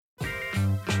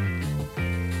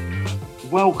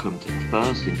Welcome to the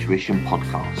First Intuition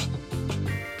podcast.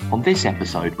 On this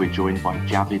episode, we're joined by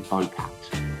Javid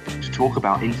Bopat to talk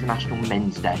about International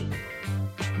Men's Day,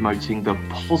 promoting the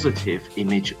positive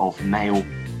image of male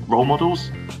role models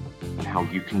and how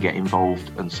you can get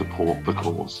involved and support the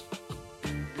cause.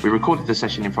 We recorded the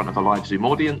session in front of a live Zoom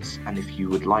audience, and if you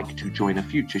would like to join a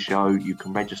future show, you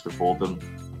can register for them.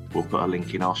 We'll put a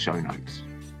link in our show notes.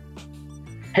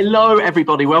 Hello,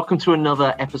 everybody. Welcome to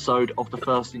another episode of the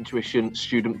First Intuition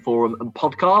Student Forum and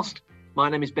Podcast. My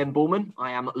name is Ben Borman.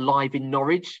 I am live in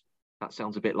Norwich. That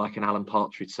sounds a bit like an Alan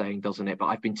Partridge saying, doesn't it? But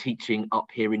I've been teaching up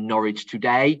here in Norwich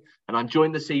today, and I'm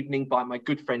joined this evening by my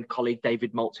good friend, colleague,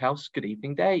 David Malthouse. Good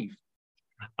evening, Dave.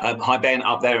 Hi, Ben,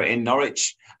 up there in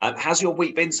Norwich. How's your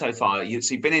week been so far? You've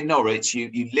been in Norwich.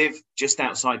 You live just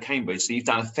outside Cambridge, so you've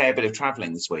done a fair bit of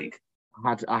travelling this week.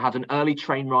 I had an early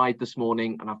train ride this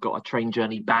morning, and I've got a train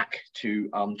journey back to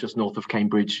just north of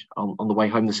Cambridge on the way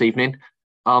home this evening.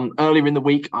 Earlier in the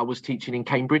week, I was teaching in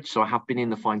Cambridge, so I have been in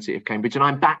the fine city of Cambridge, and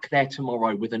I'm back there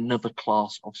tomorrow with another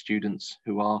class of students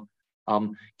who are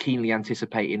keenly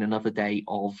anticipating another day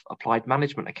of applied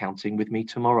management accounting with me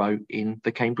tomorrow in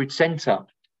the Cambridge Centre.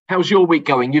 How's your week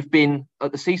going? You've been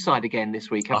at the seaside again this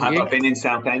week, haven't you? I've been in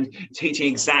Southend teaching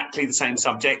exactly the same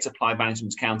subject, applied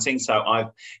management accounting. So I've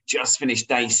just finished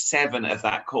day 7 of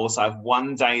that course. I have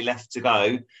one day left to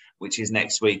go, which is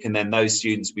next week. And then those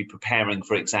students will be preparing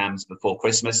for exams before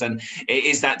Christmas. And it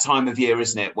is that time of year,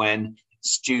 isn't it, when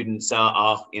students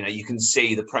are you can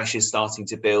see the pressure starting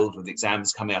to build with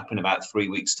exams coming up in about 3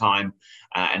 weeks' time.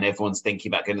 And everyone's thinking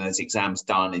about getting those exams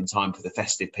done in time for the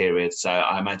festive period. So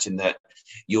I imagine that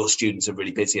your students are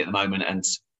really busy at the moment and,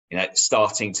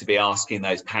 starting to be asking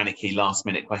those panicky last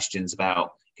minute questions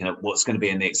about, what's going to be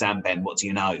in the exam, Ben? What do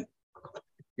you know?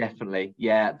 Definitely.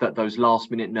 Yeah, those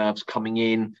last minute nerves coming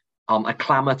in. A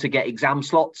clamour to get exam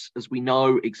slots. As we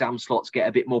know, exam slots get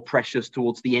a bit more precious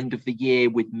towards the end of the year,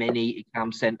 with many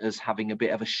exam centres having a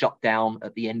bit of a shutdown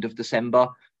at the end of December.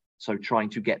 So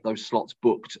trying to get those slots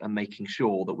booked and making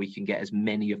sure that we can get as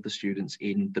many of the students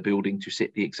in the building to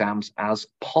sit the exams as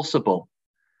possible.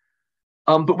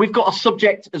 But we've got a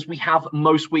subject, as we have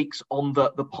most weeks on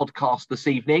the podcast this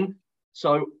evening.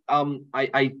 So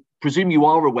I presume you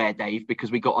are aware, Dave,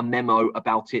 because we got a memo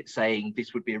about it saying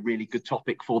this would be a really good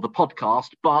topic for the podcast.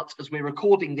 But as we're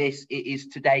recording this, it is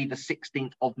today, the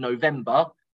 16th of November.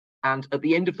 And at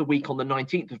the end of the week, on the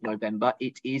 19th of November,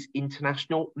 it is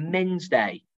International Men's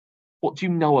Day. What do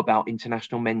you know about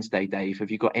International Men's Day, Dave?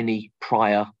 Have you got any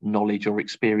prior knowledge or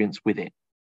experience with it?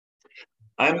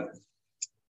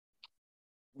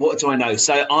 What do I know?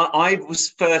 So I was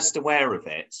first aware of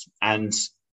it, and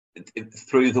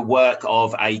through the work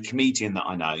of a comedian that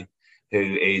I know, who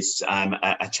is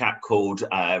a chap called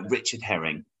Richard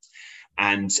Herring.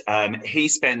 And he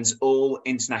spends all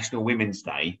International Women's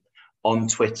Day on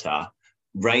Twitter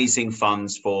raising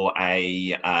funds for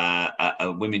a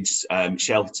women's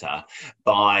shelter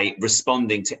by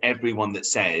responding to everyone that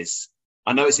says,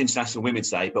 I know it's International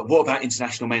Women's Day, but what about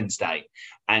International Men's Day?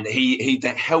 And he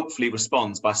then helpfully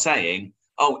responds by saying,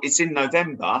 oh, it's in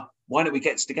November. Why don't we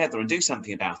get together and do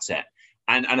something about it?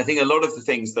 And I think a lot of the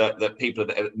things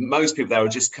that most people there are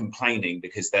just complaining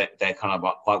because they're kind of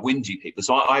quite whingy people.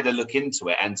 So I had a look into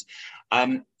it.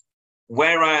 And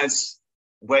whereas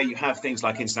where you have things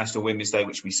like International Women's Day,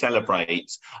 which we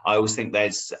celebrate, I always think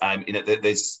there's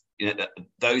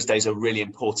those days are really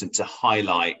important to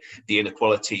highlight the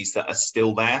inequalities that are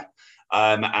still there.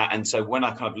 And so when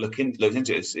I kind of looked into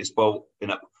it, it's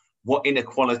what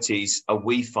inequalities are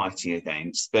we fighting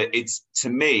against? But to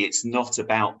me, it's not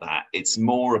about that. It's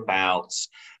more about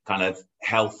kind of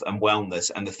health and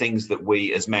wellness and the things that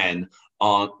we as men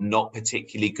are not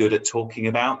particularly good at talking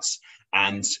about.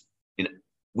 And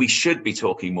we should be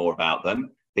talking more about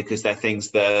them, because they're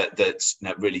things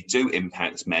that really do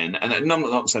impact men. And I'm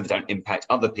not saying they don't impact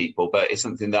other people, but it's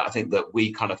something that I think that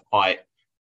we're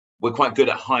quite good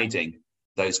at hiding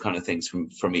those kind of things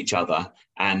from each other.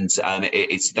 And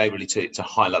it's today really to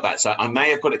highlight that. So I may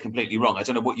have got it completely wrong. I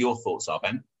don't know what your thoughts are,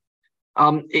 Ben.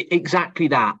 Exactly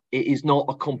that. It is not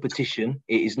a competition.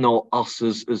 It is not us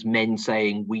as men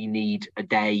saying we need a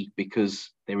day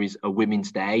because there is a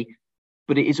Women's Day.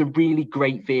 But it is a really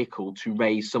great vehicle to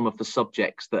raise some of the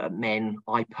subjects that men,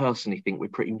 I personally think we're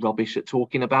pretty rubbish at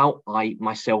talking about, I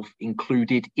myself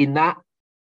included in that.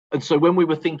 And so when we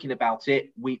were thinking about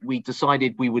it, we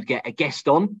decided we would get a guest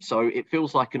on. So it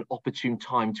feels like an opportune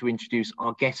time to introduce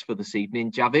our guest for this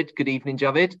evening, Javid. Good evening,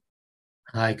 Javid.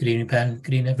 Hi, good evening, Ben.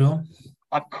 Good evening, everyone.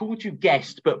 I've called you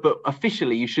guest, but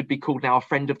officially you should be called now a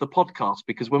friend of the podcast,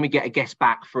 because when we get a guest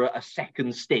back for a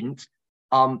second stint,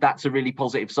 That's a really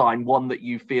positive sign. One, that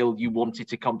you feel you wanted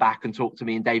to come back and talk to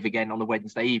me and Dave again on a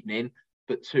Wednesday evening,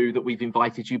 but two, that we've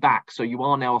invited you back. So you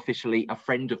are now officially a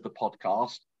friend of the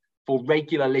podcast. For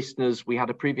regular listeners, we had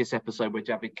a previous episode where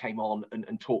Javid came on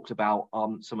and talked about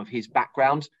some of his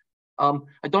background.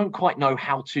 I don't quite know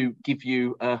how to give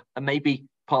you a maybe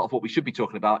part of what we should be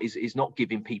talking about is not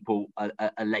giving people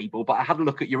a label, but I had a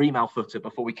look at your email footer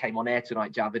before we came on air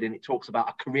tonight, Javid, and it talks about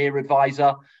a career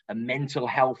advisor, a mental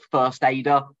health first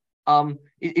aider.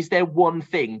 Is there one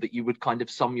thing that you would kind of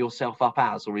sum yourself up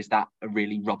as, or is that a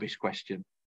really rubbish question?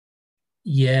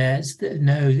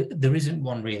 No, there isn't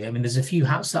one really. I mean, there's a few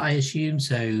hats that I assume.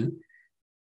 So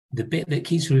the bit that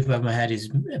keeps the roof over my head is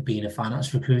being a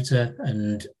finance recruiter,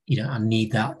 and I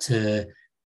need that to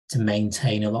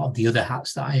maintain a lot of the other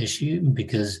hats that I assume,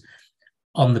 because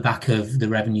on the back of the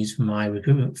revenues from my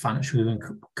financial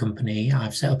recruitment company,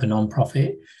 I've set up a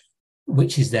non-profit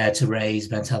which is there to raise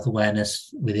mental health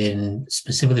awareness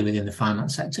specifically within the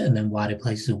finance sector and then wider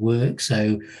places of work.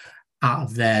 So out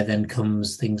of there then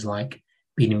comes things like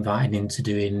being invited into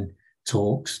doing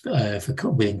talks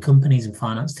within companies and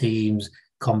finance teams,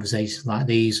 conversations like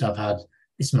these. So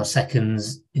this is my second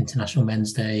International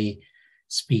Men's Day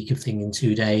speaker thing in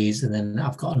 2 days, and then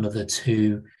I've got another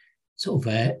 2 sort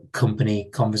of company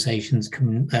conversations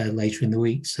coming later in the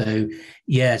week. So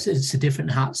it's a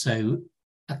different hat. So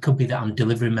it could be that I'm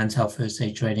delivering mental health first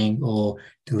aid training or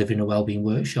delivering a wellbeing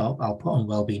workshop. I'll put on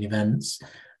wellbeing events,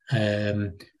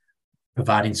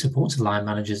 providing support to line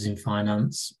managers in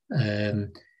finance.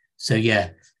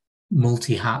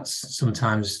 Multi hats,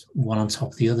 sometimes one on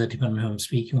top of the other, depending on who I'm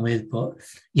speaking with. But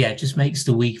it just makes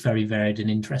the week very varied and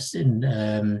interesting.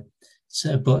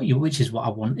 Which is what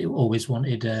I always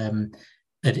wanted, and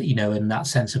that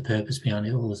sense of purpose behind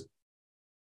it all.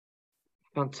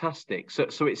 Fantastic.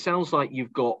 So it sounds like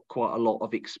you've got quite a lot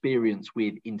of experience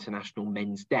with International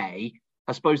Men's Day.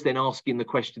 I suppose then asking the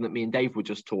question that me and Dave were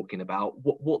just talking about,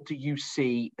 what do you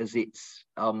see as its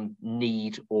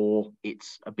need or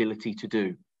its ability to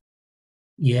do?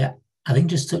 Yeah, I think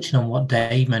just touching on what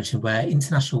Dave mentioned, where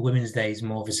International Women's Day is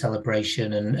more of a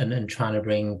celebration and trying to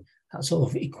bring that sort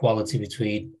of equality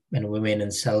between men and women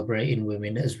and celebrating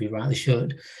women as we rightly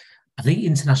should. I think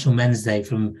International Men's Day,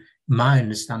 from my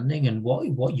understanding and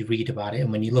what you read about it,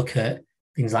 and when you look at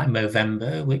things like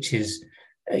Movember, which is,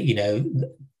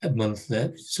 a month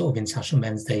that sort of International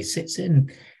Men's Day sits in,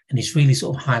 and it's really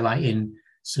sort of highlighting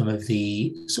some of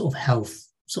the sort of health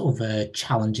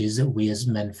challenges that we as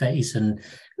men face, and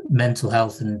mental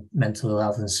health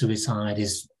and suicide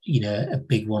is a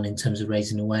big one in terms of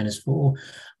raising awareness for,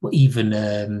 but even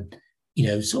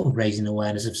sort of raising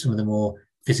awareness of some of the more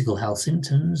physical health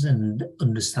symptoms and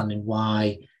understanding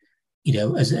why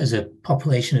as a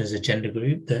population, as a gender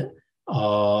group, that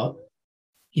are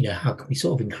how can we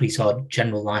sort of increase our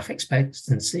general life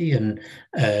expectancy and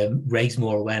raise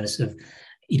more awareness of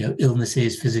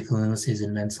illnesses, physical illnesses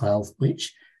and mental health,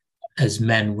 which as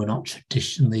men we're not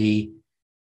traditionally,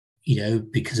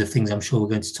 because of things I'm sure we're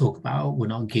going to talk about, we're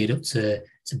not geared up to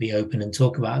be open and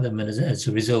talk about them. And as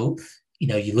a result,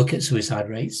 you look at suicide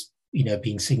rates,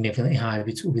 being significantly higher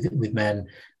with men,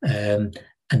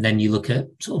 and then you look at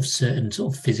sort of certain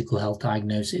sort of physical health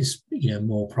diagnosis,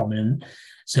 more prominent.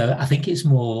 So I think it's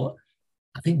more,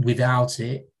 without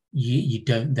it, you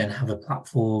don't then have a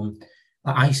platform.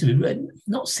 I used to be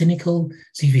not cynical. There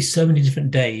used to be so many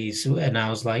different days, and I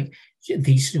was like,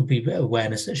 these should be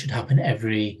awareness that should happen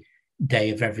every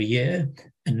day of every year,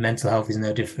 and mental health is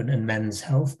no different, and men's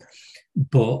health.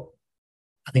 But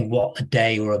I think what a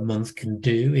day or a month can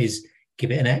do is give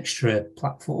it an extra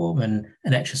platform and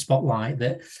an extra spotlight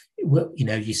that,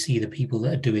 you see the people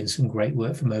that are doing some great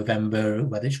work for Movember,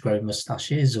 whether it's growing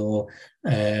mustaches or,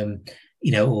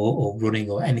 or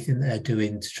running or anything that they're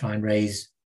doing to try and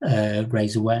raise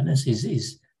awareness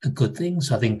is a good thing.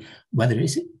 So I think whether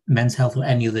it's men's health or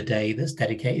any other day that's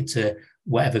dedicated to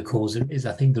whatever cause it is,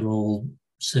 I think they're all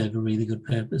serve a really good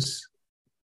purpose.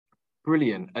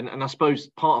 Brilliant. And I suppose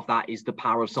part of that is the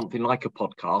power of something like a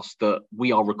podcast, that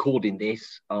we are recording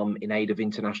this in aid of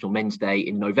International Men's Day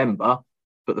in November,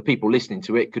 but the people listening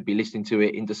to it could be listening to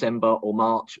it in December or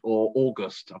March or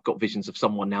August. I've got visions of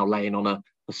someone now laying on a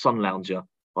sun lounger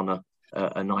on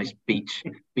a nice beach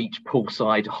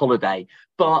poolside holiday,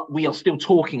 but we are still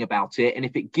talking about it. And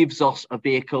if it gives us a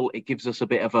vehicle, it gives us a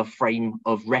bit of a frame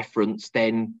of reference,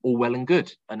 then all well and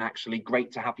good, and actually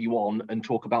great to have you on and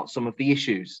talk about some of the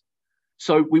issues.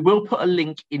 So we will put a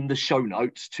link in the show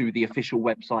notes to the official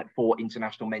website for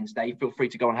International Men's Day. Feel free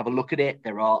to go and have a look at it.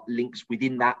 There are links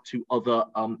within that to other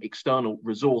external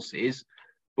resources.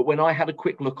 But when I had a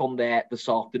quick look on there this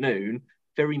afternoon,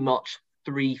 very much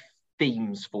 3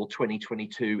 themes for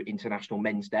 2022 International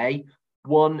Men's Day.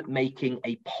 One, making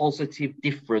a positive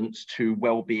difference to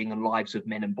well-being and lives of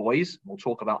men and boys. We'll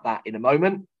talk about that in a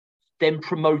moment. Then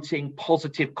promoting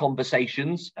positive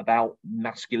conversations about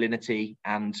masculinity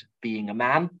and being a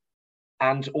man,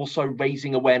 and also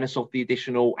raising awareness of the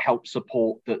additional help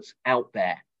support that's out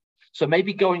there. So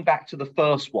maybe going back to the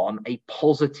first one, a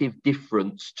positive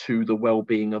difference to the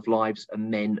well-being of lives of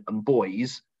men and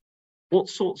boys. What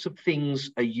sorts of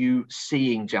things are you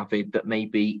seeing, Javid, that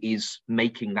maybe is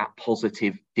making that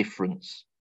positive difference?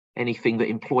 Anything that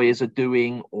employers are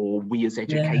doing or we as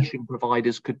education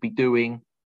providers could be doing?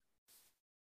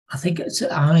 I think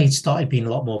I started being a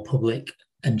lot more public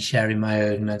and sharing my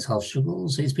own mental health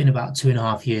struggles. It's been about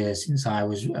 2.5 years since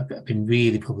I've been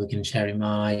really public and sharing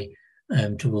my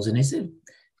troubles. And it's a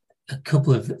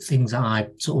couple of things that I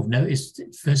sort of noticed.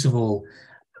 First of all,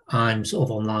 I'm sort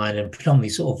of online and predominantly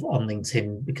sort of on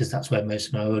LinkedIn because that's where most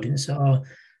of my audience are.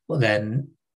 But then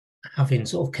having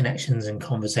sort of connections and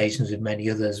conversations with many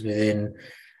others within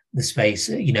the space,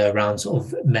 around sort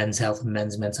of men's health and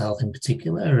men's mental health in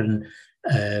particular. And,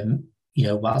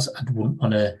 whilst I wouldn't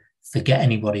want to forget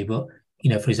anybody, but,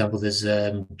 for example, there's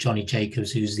Johnny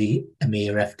Jacobs, who's the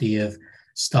EMEA FD of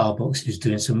Starbucks, who's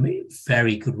doing some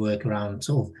very good work around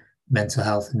sort of mental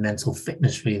health and mental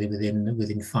fitness really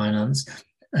within finance.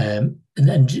 And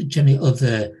then generally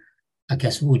other, I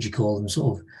guess, what would you call them,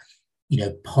 sort of,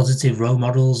 positive role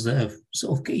models that have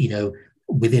sort of,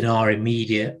 within our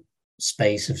immediate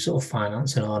space of sort of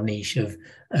finance and our niche of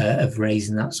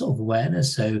raising that sort of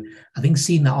awareness. So I think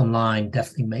seeing that online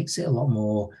definitely makes it a lot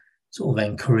more sort of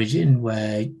encouraging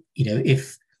where,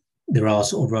 if there are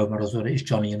sort of role models, whether it's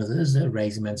Johnny and others that are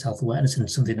raising mental health awareness, and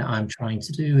something that I'm trying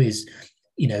to do is,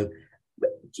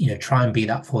 try and be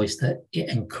that voice that it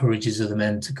encourages other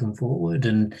men to come forward.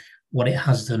 And what it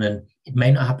has done, and it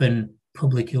may not happen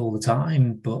publicly all the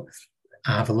time, but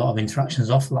I have a lot of interactions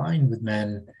offline with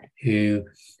men who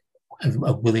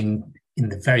are willing in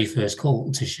the very first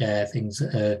call to share things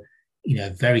that are,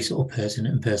 very sort of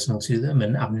pertinent and personal to them.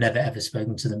 And I've never ever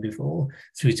spoken to them before,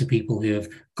 through to people who have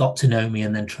got to know me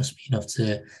and then trust me enough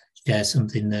to share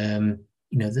something, that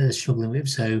they're struggling with.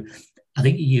 So I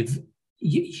think you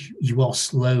are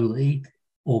slowly,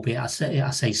 albeit I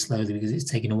say slowly because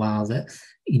it's taken a while, that,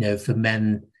 for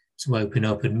men to open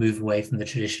up and move away from the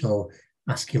traditional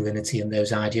masculinity and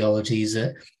those ideologies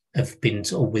that have been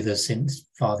sort of with us since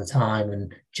Father Time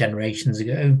and generations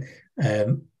ago.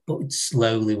 But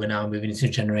slowly we're now moving into a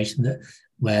generation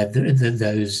where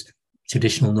those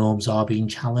traditional norms are being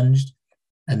challenged.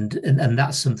 And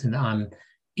that's something that I'm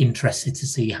interested to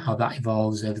see how that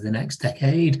evolves over the next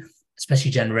decade,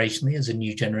 especially generationally, as a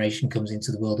new generation comes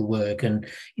into the world of work. And,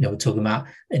 we're talking about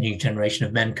a new generation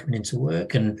of men coming into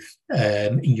work and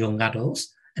young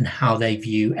adults, and how they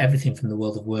view everything from the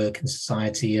world of work and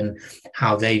society, and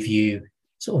how they view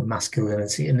sort of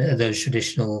masculinity, and those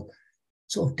traditional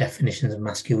sort of definitions of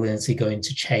masculinity going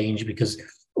to change, because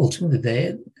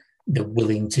ultimately they're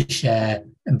willing to share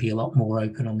and be a lot more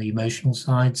open on the emotional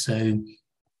side. So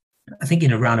I think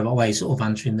in a roundabout way, sort of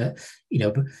answering that,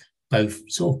 both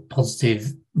sort of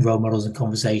positive role models and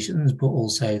conversations, but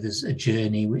also there's a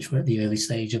journey which we're at the early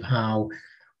stage of how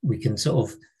we can sort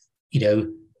of,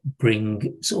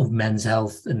 bring sort of men's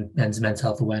health and men's mental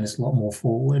health awareness a lot more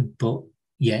forward. But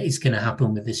yeah, it's going to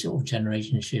happen with this sort of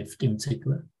generation shift in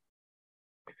particular.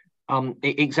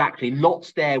 Exactly.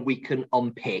 Lots there we can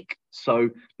unpick. So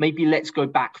maybe let's go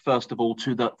back first of all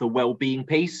to the well-being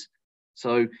piece.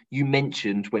 So you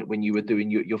mentioned when you were doing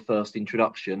your first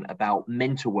introduction about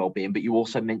mental well-being, but you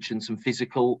also mentioned some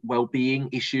physical well-being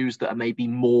issues that are maybe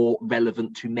more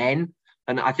relevant to men.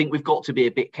 And I think we've got to be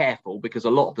a bit careful, because a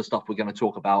lot of the stuff we're going to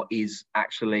talk about is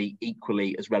actually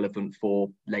equally as relevant for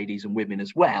ladies and women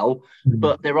as well. Mm-hmm.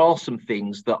 But there are some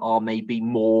things that are maybe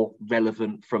more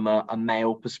relevant from a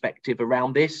male perspective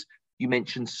around this. You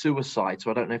mentioned suicide.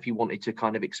 So I don't know if you wanted to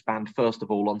kind of expand, first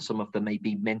of all, on some of the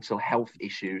maybe mental health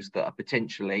issues that are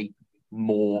potentially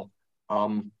more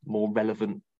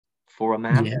relevant for a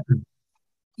man. Yeah.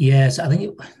 Yes, I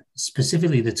think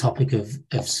specifically the topic of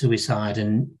suicide,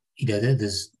 and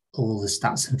there's all the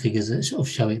stats and figures that sort of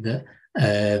show it that,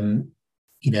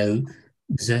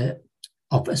 there's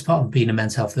as part of being a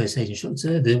mental health first aid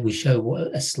instructor, that we show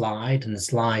a slide, and the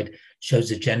slide shows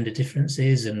the gender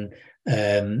differences, and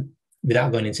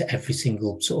without going into every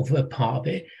single sort of a part of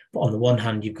it. But on the one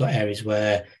hand, you've got areas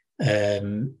where, how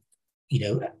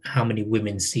many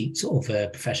women seek sort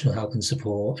of professional help and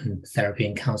support and therapy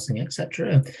and counselling,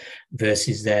 etc.,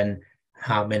 versus then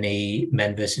how many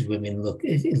men versus women look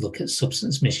at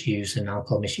substance misuse and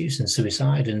alcohol misuse and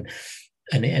suicide, and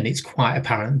it's quite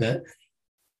apparent that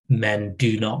men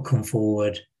do not come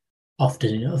forward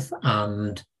often enough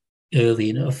and early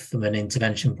enough from an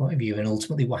intervention point of view. And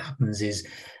ultimately what happens is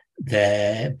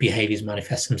their behaviours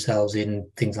manifest themselves in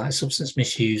things like substance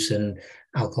misuse and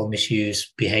alcohol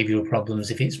misuse, behavioural problems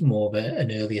if it's more of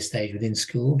an earlier stage within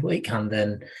school, but it can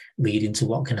then lead into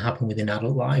what can happen within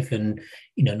adult life and,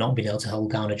 not being able to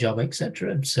hold down a job,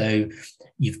 etc. So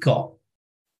you've got,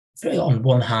 on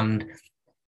one hand,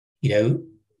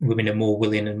 women are more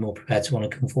willing and more prepared to want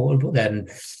to come forward, but then,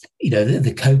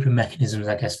 the coping mechanisms,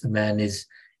 I guess, for men is,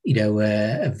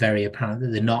 are very apparent that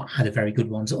they're not had a very good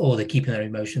ones, or they're keeping their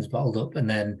emotions bottled up, and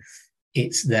then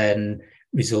it's then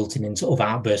resulting in sort of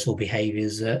outbursts or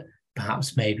behaviours that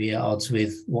perhaps may be at odds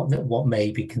with what may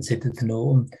be considered the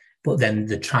norm. But then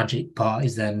the tragic part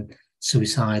is then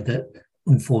suicide, that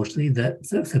unfortunately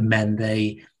that for men,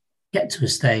 they get to a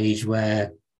stage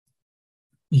where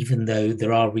even though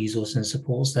there are resources and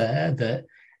supports there, that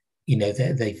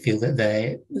they feel that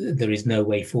there is no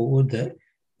way forward, that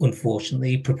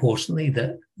unfortunately, proportionally,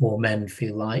 that more men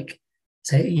feel like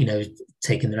taking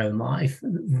their own life,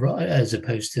 as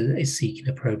opposed to seeking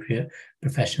appropriate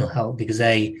professional help, because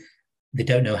they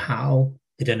don't know how,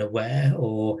 they don't know where,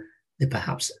 or they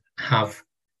perhaps have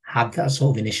had that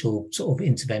sort of initial sort of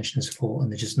intervention support,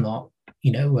 and they're just not,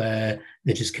 they're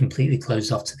just completely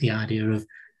closed off to the idea of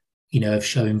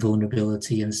showing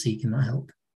vulnerability and seeking that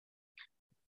help.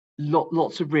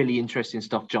 Lots of really interesting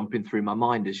stuff jumping through my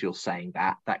mind as you're saying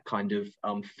that kind of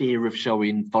fear of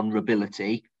showing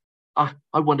vulnerability. I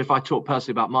wonder if I talk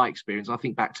personally about my experience. I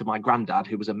think back to my granddad,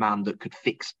 who was a man that could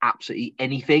fix absolutely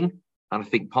anything. And I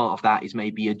think part of that is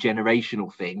maybe a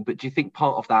generational thing. But do you think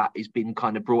part of that has been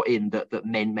kind of brought in that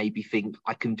men maybe think,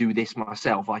 I can do this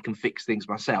myself, I can fix things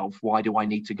myself. Why do I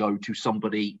need to go to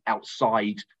somebody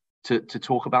outside to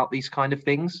talk about these kind of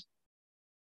things?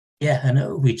 Yeah,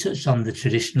 and we touched on the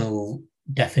traditional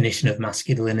definition of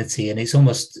masculinity, and it's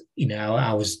almost,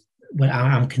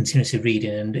 I'm continuously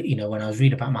reading, and when I was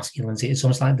reading about masculinity, it's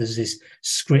almost like there's this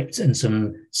script and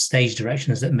some stage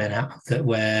directions that men have that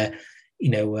where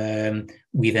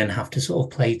we then have to sort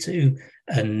of play to.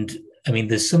 And I mean,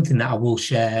 there's something that I will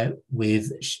share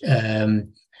with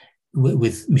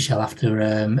Michelle after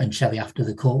and Shelley after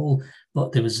the call,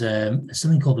 but there was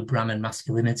something called the Brannan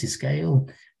Masculinity Scale,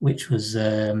 which was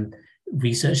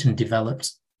researched and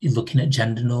developed looking at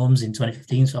gender norms in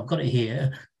 2015. So I've got it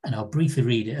here, and I'll briefly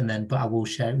read it, but I will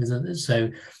share it with others.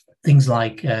 So things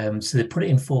like, so they put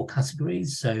it in 4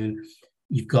 categories. So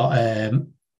you've got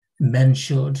men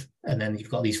should, and then you've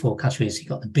got these 4 categories. You've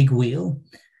got the big wheel,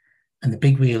 and the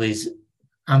big wheel is,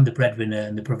 I'm the breadwinner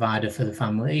and the provider for the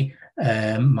family.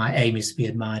 My aim is to be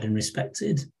admired and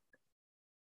respected.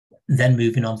 Then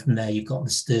moving on from there, you've got the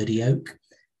sturdy oak,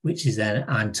 which is then,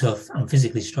 I'm tough, I'm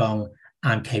physically strong,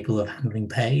 I'm capable of handling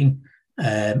pain.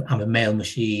 I'm a male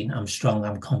machine, I'm strong,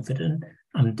 I'm confident,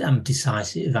 I'm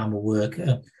decisive, I'm a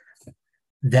worker.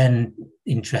 Then,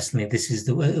 interestingly, this is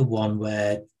the one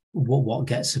where what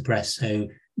gets suppressed. So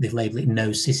they've labeled it no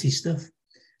sissy stuff.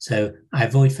 So I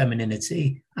avoid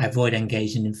femininity, I avoid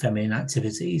engaging in feminine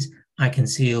activities, I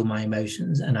conceal my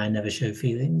emotions, and I never show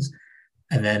feelings.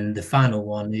 And then the final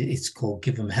one, it's called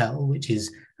give them hell, which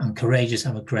is, I'm courageous,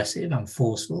 I'm aggressive, I'm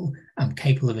forceful, I'm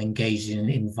capable of engaging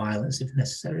in violence if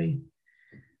necessary.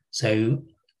 So,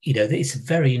 it's a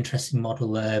very interesting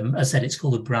model. As I said, it's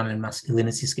called the Brannan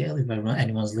Masculinity Scale, if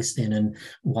anyone's listening and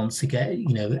wants to get,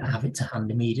 have it to hand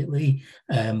immediately.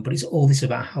 But it's all this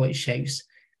about how it shapes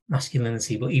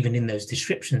masculinity. But even in those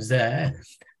descriptions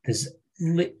there's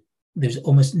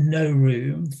almost no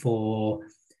room for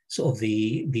sort of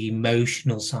the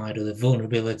emotional side, or the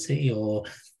vulnerability or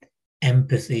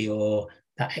empathy or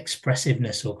that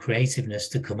expressiveness or creativeness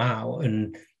to come out.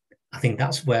 And I think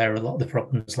that's where a lot of the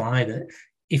problems lie, that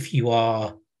if you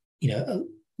are,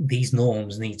 these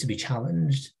norms need to be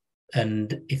challenged.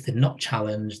 And if they're not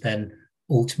challenged, then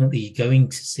ultimately you're going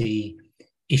to see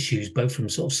issues both from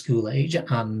sort of school age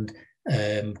and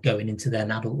going into their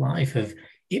adult life, of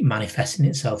it manifesting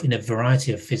itself in a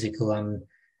variety of physical and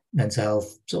mental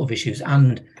health sort of issues,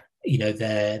 and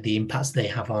the impacts they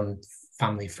have on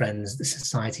family, friends, the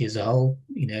society as a whole.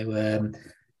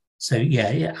 So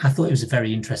yeah, I thought it was a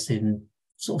very interesting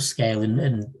sort of scale,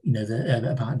 and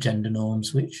about gender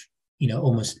norms, which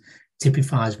almost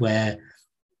typifies where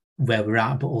we're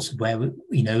at, but also where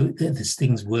there's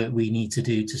things we need to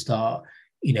do to start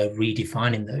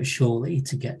redefining those, surely,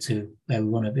 to get to where we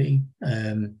want to be.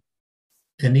 And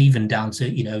even down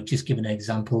to just giving an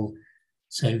example.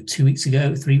 So 3 weeks ago,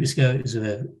 it was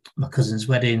my cousin's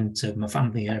wedding. So my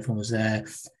family, everyone was there.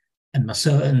 And my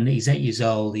son, he's 8 years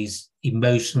old. He's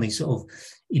emotionally sort of,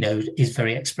 is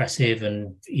very expressive,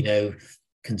 and,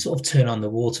 can sort of turn on the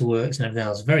waterworks and everything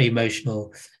else. Very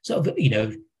emotional, sort of,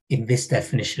 in this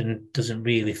definition, doesn't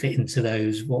really fit into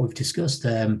those what we've discussed.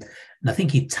 And I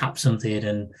think he tapped something,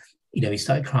 and he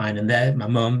started crying. And there, my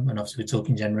mum, and obviously we're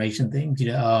talking generation things.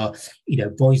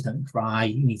 Boys don't cry.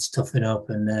 You need to toughen up,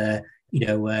 and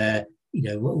what are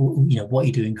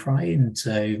you doing crying?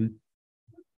 So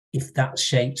if that's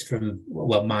shaped from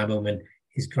my mum and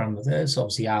his grandmother, so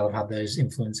obviously I'll have had those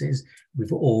influences.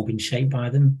 We've all been shaped by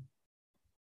them.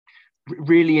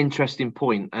 Really interesting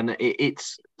point, and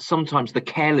it's sometimes the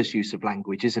careless use of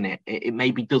language, isn't it? It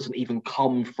maybe doesn't even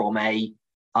come from a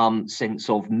sense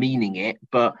of meaning it,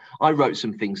 but I wrote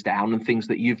some things down and things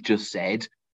that you've just said,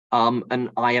 and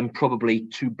I am probably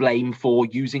to blame for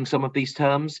using some of these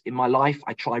terms in my life.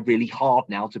 I try really hard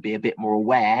now to be a bit more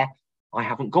aware. I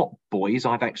haven't got boys,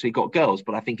 I've actually got girls,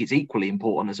 but I think it's equally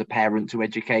important as a parent to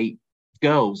educate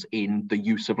girls in the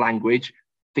use of language.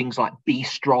 Things like be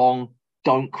strong,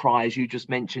 don't cry, as you just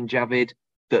mentioned, Javid.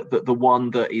 The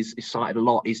one that is cited a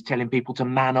lot is telling people to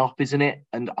man up, isn't it?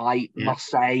 And I must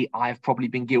say, I have probably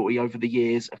been guilty over the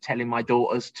years of telling my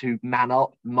daughters to man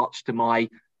up, much to my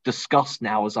disgust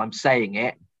now as I'm saying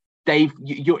it. Dave,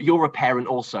 you're a parent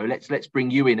also. Let's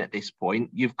bring you in at this point.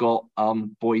 You've got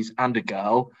boys and a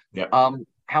girl. Yeah.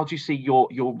 How do you see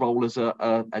your role as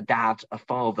a dad, a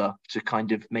father, to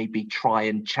kind of maybe try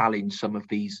and challenge some of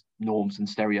these norms and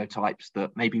stereotypes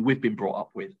that maybe we've been brought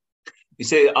up with? You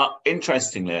see,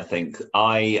 interestingly, I think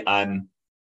I've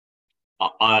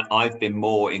been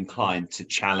more inclined to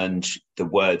challenge the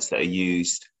words that are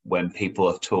used when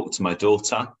people have talked to my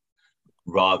daughter,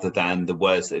 rather than the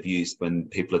words that have used when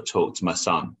people have talked to my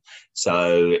son.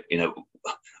 So,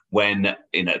 when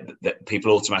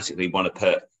people automatically want to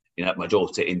put my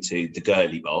daughter into the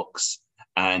girly box,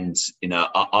 and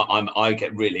I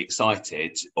get really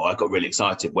excited, or I got really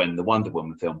excited when the Wonder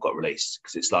Woman film got released,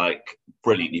 because it's like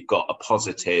brilliant. You've got a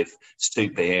positive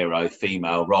superhero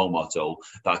female role model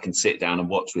that I can sit down and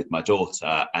watch with my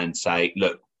daughter and say,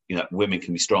 look, women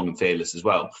can be strong and fearless as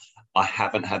well. I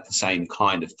haven't had the same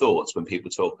kind of thoughts when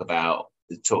people talk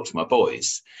to my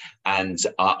boys, and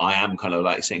I am kind of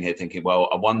like sitting here thinking, well,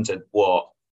 I wondered what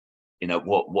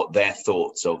their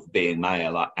thoughts of being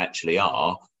male actually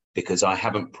are, because I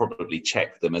haven't probably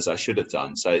checked them as I should have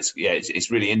done. So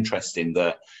it's really interesting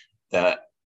that I'm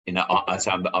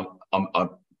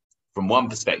from one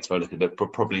perspective I look at it,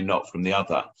 but probably not from the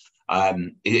other.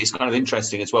 It's kind of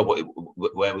interesting as well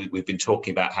where we've been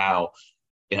talking about how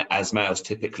as males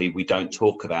typically we don't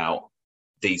talk about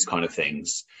these kind of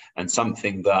things, and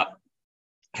something that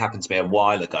happened to me a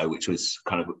while ago, which was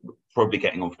kind of probably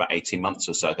getting on for about 18 months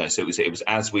or so ago. So it was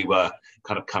as we were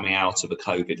kind of coming out of a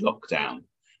COVID lockdown.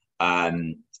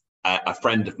 A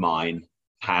friend of mine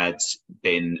had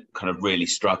been kind of really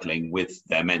struggling with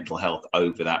their mental health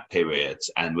over that period,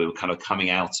 and we were kind of coming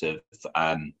out of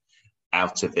the kind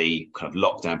of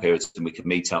lockdown periods, and we could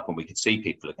meet up and we could see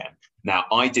people again. Now,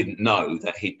 I didn't know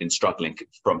that he'd been struggling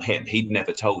from him. He'd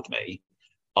never told me.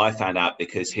 I found out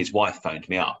because his wife phoned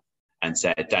me up and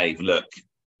said, Dave, look,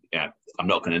 I'm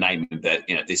not going to name him, but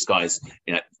this guy's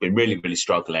been really, really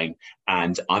struggling,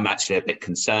 and I'm actually a bit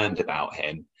concerned about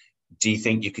him. Do you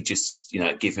think you could just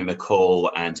give him a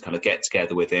call and kind of get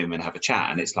together with him and have a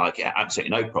chat? And it's like, yeah,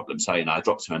 absolutely no problem. So I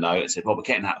dropped him a note and said, well, we're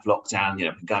getting out of lockdown, we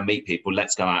can go and meet people,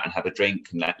 let's go out and have a drink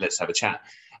and let's have a chat.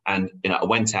 And I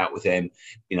went out with him,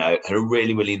 had a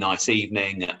really, really nice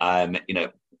evening, had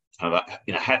a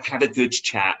good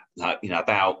chat,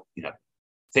 about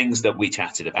things that we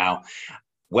chatted about.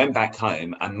 Went back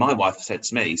home, and my wife said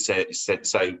to me, so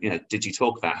did you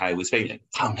talk about how he was feeling?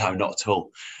 Oh, no, not at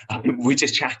all. We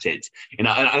just chatted, and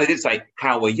I did say,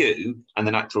 how are you? And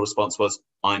the natural response was,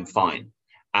 I'm fine.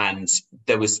 And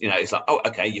there was, it's like, oh,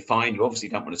 okay, you're fine. You obviously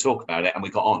don't want to talk about it. And we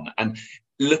got on. And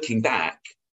looking back,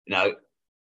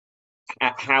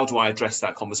 how do I address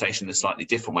that conversation in a slightly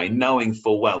different way, knowing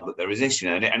full well that there is issue?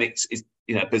 And it's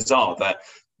bizarre that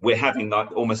we're having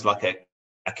like almost like a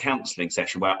counselling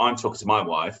session where I'm talking to my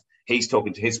wife, he's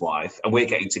talking to his wife, and we're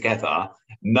getting together,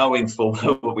 knowing full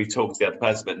well what we've talked to the other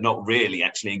person, but not really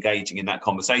actually engaging in that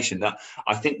conversation that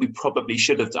I think we probably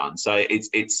should have done. So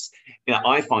it's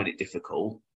I find it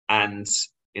difficult, and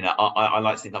I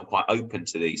like to think I'm quite open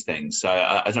to these things. So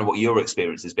I don't know what your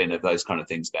experience has been of those kind of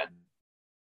things, Ben.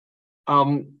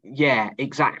 Yeah,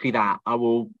 exactly that. I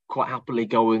will quite happily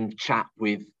go and chat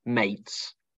with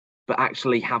mates, but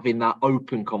actually having that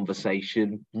open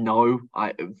conversation, no,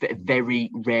 very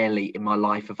rarely in my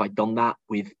life have I done that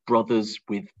with brothers,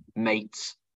 with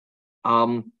mates.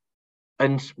 And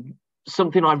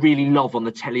something I really love on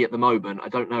the telly at the moment. I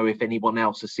don't know if anyone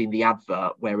else has seen the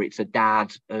advert where it's a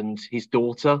dad and his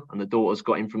daughter, and the daughter's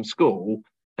got in from school,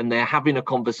 and they're having a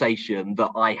conversation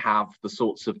that I have, the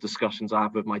sorts of discussions I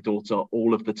have with my daughter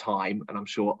all of the time, and I'm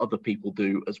sure other people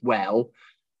do as well.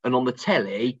 And on the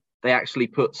telly, they actually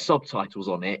put subtitles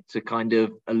on it to kind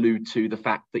of allude to the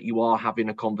fact that you are having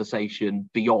a conversation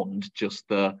beyond just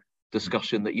the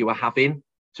discussion that you are having,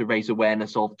 to raise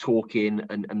awareness of talking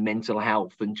and mental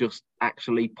health, and just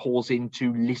actually pausing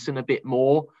to listen a bit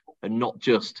more and not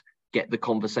just get the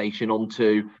conversation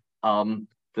onto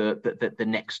the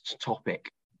next topic.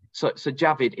 So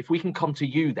Javid, if we can come to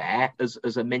you there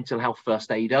as a mental health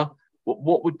first aider,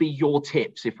 what would be your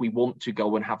tips if we want to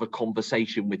go and have a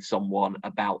conversation with someone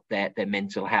about their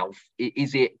mental health?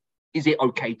 Is it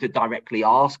okay to directly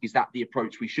ask? Is that the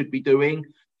approach we should be doing?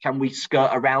 Can we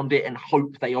skirt around it and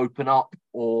hope they open up?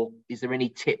 Or is there any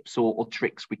tips or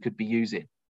tricks we could be using?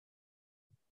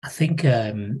 I think,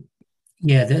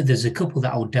 there's a couple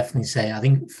that I would definitely say. I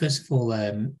think, first of all,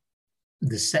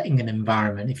 the setting and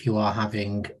environment, if you are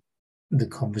having the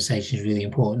conversation, is really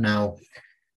important. Now,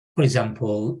 for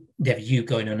example, you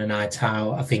going on a night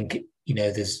out, I think,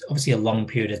 there's obviously a long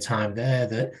period of time there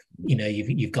that,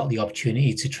 you've got the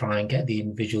opportunity to try and get the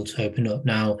individual to open up.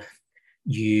 Now,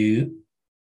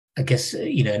 I guess,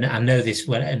 and I know this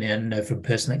well, and I know from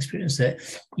personal experience that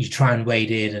you try and wade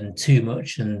in and too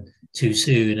much and too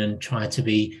soon and try to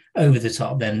be over the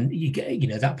top, then you get,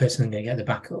 that person is going to get the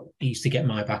backup. I used to get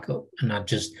my backup and I'd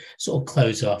just sort of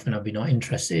close off and I'd be not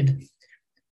interested.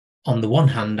 On the one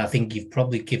hand, I think you've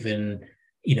probably given,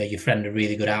 your friend a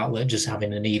really good outlet, just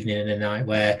having an evening and a night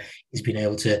where he's been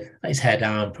able to let his hair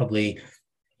down, probably,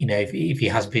 if he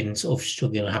has been sort of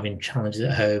struggling or having challenges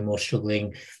at home or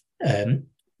struggling,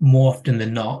 more often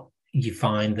than not, you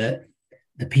find that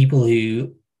the people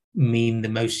who mean the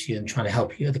most to you and trying to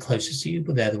help you are the closest to you,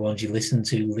 but they're the ones you listen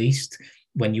to least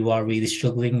when you are really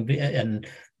struggling. And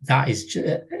that is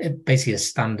basically a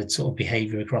standard sort of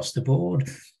behavior across the board.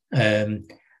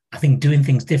 I think doing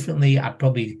things differently,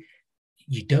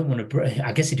 you don't want to break,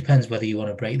 I guess it depends whether you want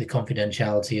to break the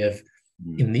confidentiality of,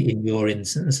 in your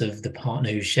instance, of the partner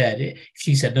who shared it. If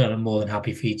she said, no, I'm more than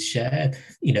happy for you to share,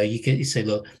 you could say,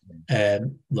 look,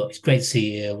 it's great to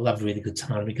see you, we'll have a really good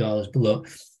time regardless, but look,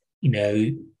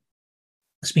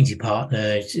 speak to your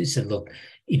partner, she said, look,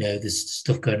 there's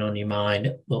stuff going on in your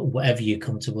mind, but whatever you're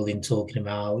comfortable in talking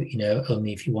about,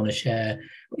 only if you want to share,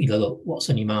 look, what's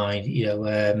on your mind,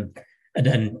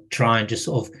 and try and just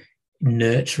sort of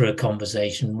nurture a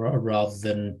conversation rather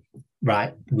than,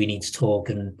 right, we need to talk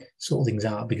and sort things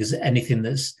out, because anything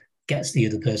that gets the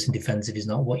other person defensive is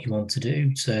not what you want to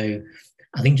do. So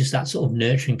I think just that sort of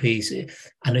nurturing piece,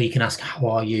 I know you can ask, how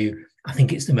are you? I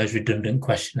think it's the most redundant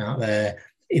question out there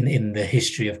in the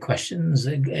history of questions.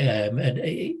 And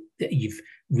you've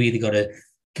really got to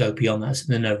go beyond that.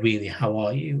 So no, really, how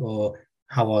are you? Or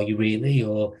how are you really?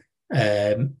 Or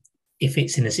if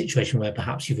it's in a situation where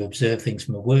perhaps you've observed things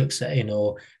from a work setting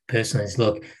or personally,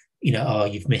 look,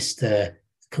 you've missed a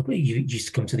couple, you used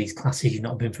to come to these classes, you've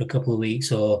not been for a couple of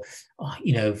weeks, or,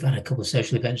 you've had a couple of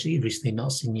social events that you've recently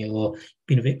not seen you, or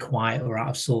been a bit quiet or out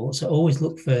of sorts. So always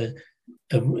look for,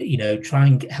 try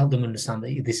and help them understand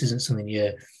that this isn't something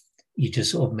you're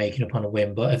just sort of making up on a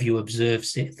whim, but have you observed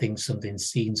things,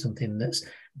 seen something that's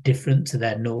different to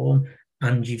their norm,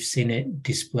 and you've seen it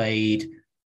displayed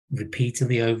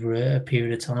repeatedly over a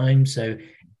period of time. So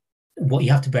what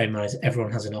you have to bear in mind is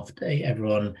everyone has an off day.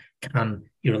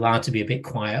 You're allowed to be a bit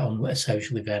quiet on a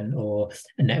social event or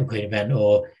a networking event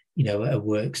or, a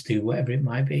works do, whatever it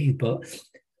might be. But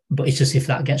it's just if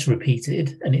that gets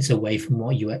repeated and it's away from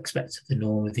what you expect of the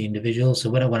norm of the individual. So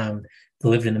when I'm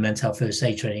delivering the mental health first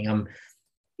aid training, I'm,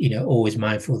 always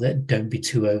mindful that don't be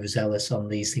too overzealous on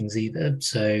these things either.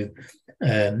 So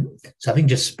I think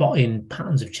just spotting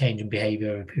patterns of change in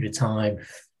behavior over a period of time,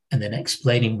 and then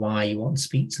explaining why you want to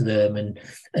speak to them,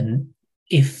 and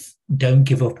if don't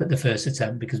give up at the first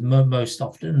attempt, because most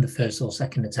often the first or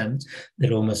second attempt,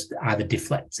 they'll almost either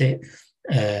deflect it,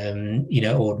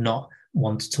 or not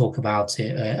want to talk about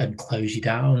it and close you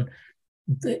down.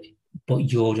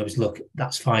 But your job is, look,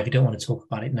 that's fine. If you don't want to talk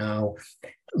about it now,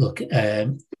 look,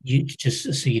 you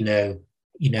just so you know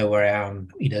where I am.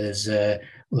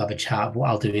 We'll have a chat. What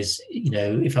I'll do is,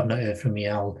 if I've not heard from you,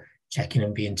 I'll check in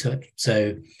and be in touch.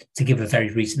 So to give a very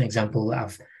recent example,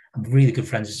 I'm really good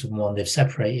friends with someone. They've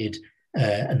separated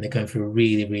and they're going through a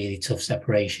really, really tough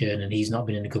separation, and he's not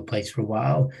been in a good place for a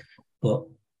while. But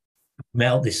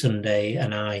met up this Sunday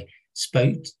and I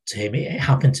spoke to him. It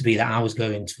happened to be that I was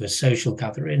going to a social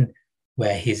gathering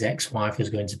where his ex-wife was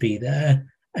going to be there,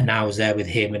 and I was there with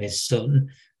him and his son.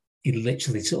 it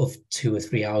literally sort of 2 or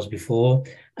 3 hours before.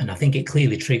 And I think it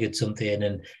clearly triggered something.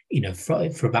 And,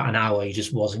 for about an hour, it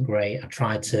just wasn't great. I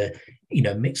tried to,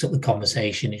 mix up the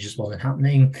conversation. It just wasn't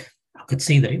happening. I could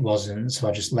see that it wasn't. So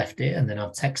I just left it. And then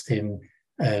I'll text him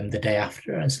the day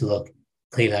after and said, look,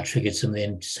 clearly I triggered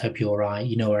something. Just hope you're all right.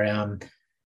 You know where I am.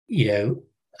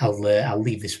 I'll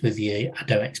leave this with you. I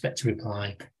don't expect to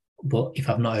reply. But if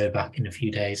I've not heard back in a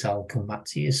few days, I'll come back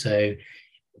to you. So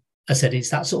I said it's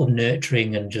that sort of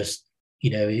nurturing and just,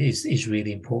 is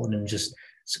really important, and just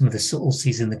some of the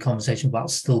subtleties in the conversation while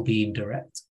still being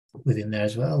direct within there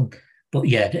as well. But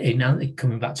yeah, now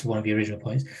coming back to one of the original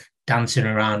points, dancing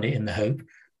around it in the hope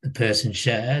the person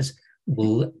shares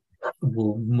will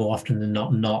more often than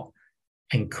not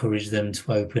encourage them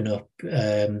to open up.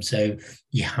 So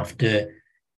you have to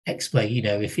explain,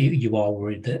 if you are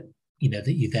worried that,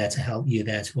 that you're there to help, you're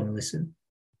there to want to listen.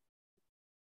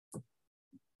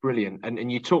 Brilliant.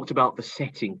 And you talked about the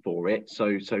setting for it.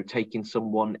 So taking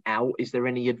someone out, is there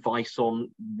any advice on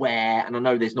where, and I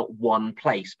know there's not one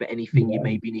place, but anything you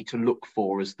maybe need to look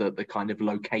for as the kind of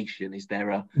location? Is there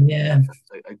a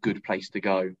good place to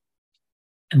go?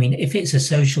 I mean, if it's a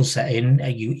social setting,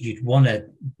 you'd want to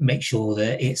make sure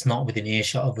that it's not within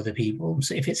earshot of other people.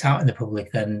 So if it's out in the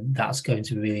public, then that's going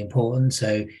to be really important. So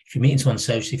if you're meeting someone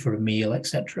socially for a meal,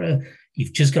 etc.,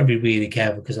 you've just got to be really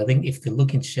careful, because I think if they're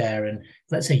looking to share, and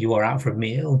let's say you are out for a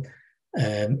meal,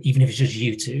 even if it's just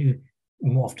you two,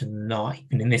 more often than not,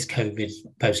 even in this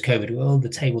post-COVID world, the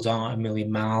tables aren't a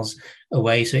million miles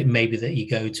away. So it may be that you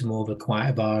go to more of a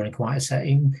quieter bar and a quieter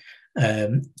setting.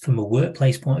 From a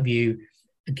workplace point of view,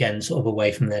 again, sort of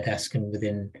away from their desk and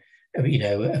within,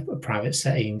 a private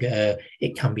setting.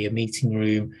 It can be a meeting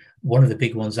room. One of the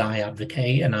big ones I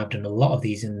advocate, and I've done a lot of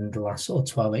these in the last sort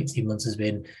of 12, 18 months, has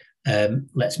been,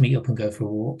 let's meet up and go for a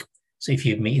walk. So if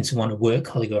you're meeting someone, a work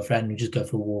colleague or a friend, you just go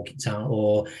for a walk in town.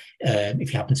 Or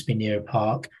if you happen to be near a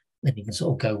park, then you can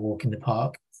sort of go walk in the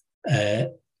park.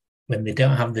 When they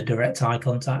don't have the direct eye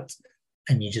contact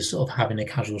and you're just sort of having a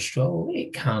casual stroll,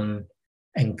 it can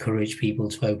encourage people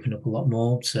to open up a lot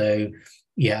more. So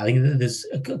yeah, I think that there's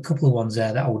a couple of ones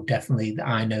there that that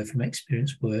I know from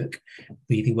experience work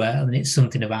really well. And it's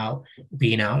something about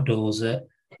being outdoors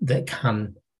that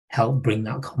can help bring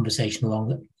that conversation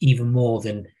along even more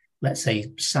than, let's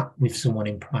say, sat with someone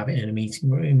in private in a meeting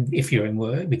room if you're in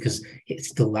work, because it's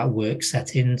still that work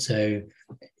setting. So,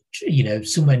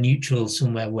 somewhere neutral,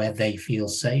 somewhere where they feel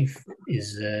safe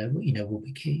is, will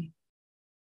be key.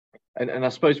 And I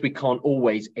suppose we can't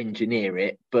always engineer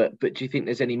it, but do you think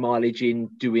there's any mileage in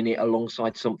doing it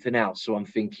alongside something else? So I'm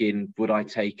thinking, would I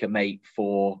take a mate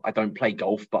I don't play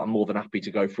golf, but I'm more than happy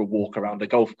to go for a walk around a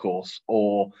golf course,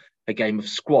 or a game of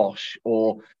squash,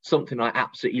 or something I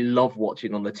absolutely love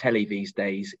watching on the telly these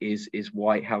days is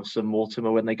Whitehouse and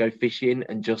Mortimer when they go fishing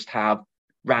and just have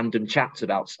random chats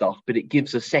about stuff, but it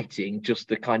gives a setting just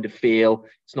to kind of feel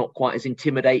it's not quite as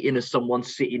intimidating as someone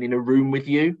sitting in a room with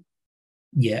you.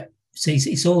 Yeah. So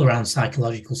it's all around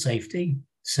psychological safety.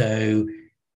 So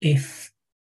if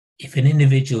an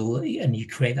individual, and you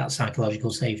create that psychological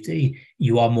safety,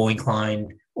 you are more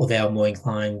inclined, or they are more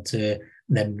inclined to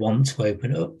then want to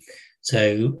open up.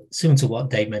 So similar to what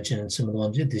Dave mentioned and some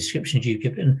of the descriptions you've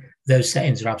given, those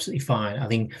settings are absolutely fine. I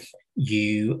think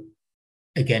you'll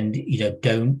have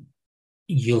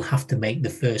to make the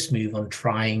first move on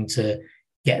trying to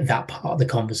get that part of the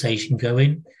conversation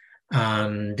going,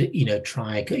 and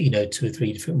try 2 or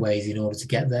 3 different ways in order to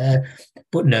get there.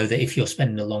 But know that if you're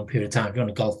spending a long period of time, if you're on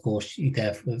a golf course, you're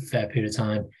there for a fair period of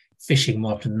time. Fishing,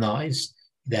 more often than not, is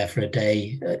there for a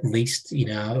day at least.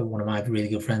 One of my really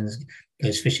good friends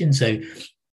goes fishing, so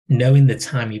knowing the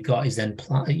time you've got is then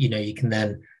you can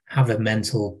then have a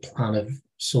mental plan of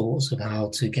sorts of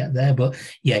how to get there. But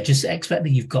yeah, just expect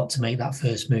that you've got to make that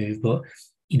first move. But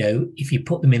if you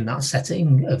put them in that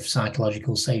setting of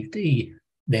psychological safety,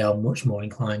 they are much more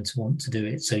inclined to want to do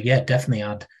it. So yeah, definitely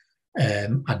I'd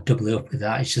double it up with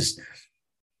that. It's just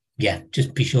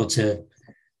be sure to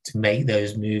make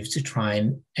those moves to try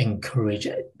and encourage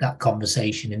that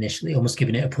conversation initially, almost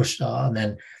giving it a push start. And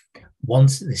then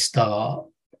once they start,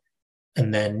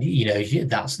 and then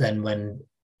that's then when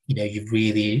you've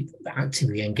really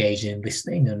actively engaged in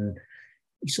listening, and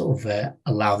you sort of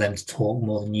allow them to talk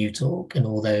more than you talk, and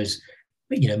all those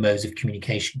modes of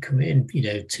communication come in,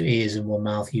 2 ears and 1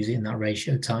 mouth, use it in that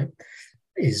ratio type,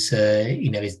 is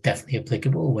definitely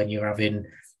applicable when you're having,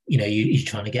 you're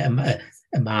trying to get a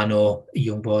man or a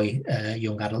young boy,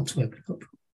 young adult to open up.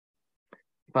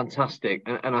 Fantastic.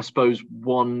 And I suppose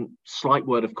one slight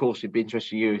word of caution, it'd be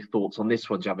interesting your thoughts on this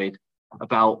one, Javid,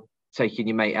 about taking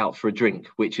your mate out for a drink,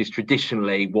 which is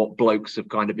traditionally what blokes have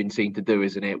kind of been seen to do,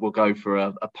 isn't it? We'll go for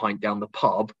a pint down the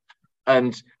pub.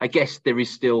 And I guess there is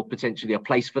still potentially a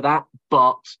place for that.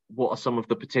 But what are some of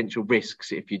the potential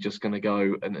risks if you're just going to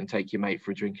go and take your mate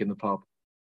for a drink in the pub?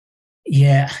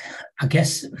 Yeah, I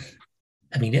guess,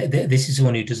 I mean, this is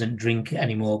someone who doesn't drink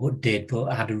anymore,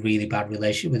 but had a really bad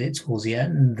relationship with it towards the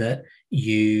end, that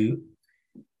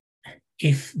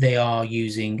if they are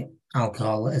using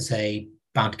alcohol as a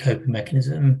bad coping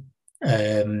mechanism,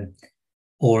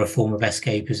 or a form of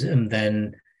escapism,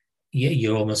 then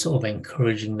you're almost sort of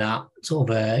encouraging that sort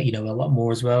of a lot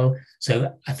more as well.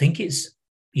 So I think it's,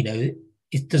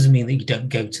 it doesn't mean that you don't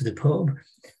go to the pub.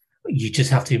 You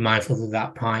just have to be mindful that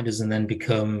that pint doesn't then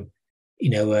become,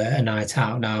 a night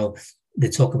out. Now they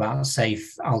talk about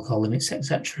safe alcohol limits,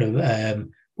 etc.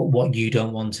 But what you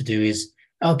don't want to do is,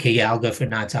 okay, yeah, I'll go for a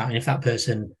night out, and if that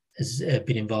person has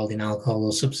been involved in alcohol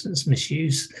or substance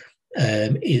misuse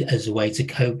as a way to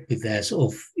cope with their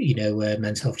sort of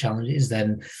mental health challenges,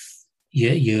 then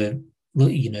you're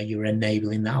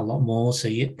enabling that a lot more. So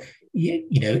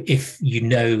if you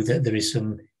know that there is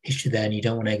some history there and you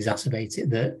don't want to exacerbate it,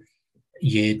 that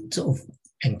you sort of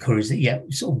encourage that,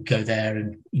 sort of go there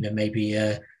and maybe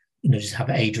just have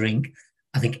a drink.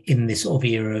 I think in this sort of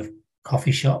era of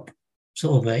coffee shop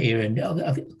sort of era, and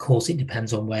of course it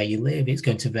depends on where you live, it's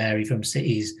going to vary from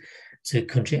cities to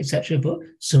country, etc. But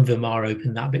some of them are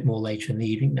open that bit more later in the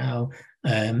evening now,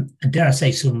 and dare I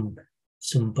say some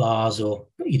bars, or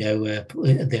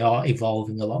they are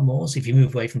evolving a lot more. So if you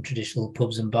move away from traditional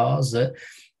pubs and bars, that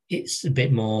it's a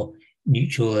bit more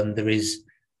neutral, and there is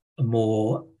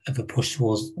more of a push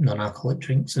towards non-alcoholic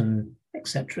drinks and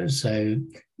etc. So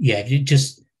yeah, you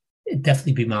just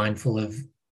definitely be mindful of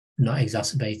not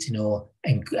exacerbating or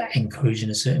encouraging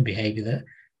a certain behaviour that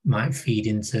might feed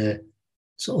into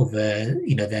sort of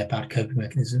their bad coping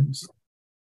mechanisms.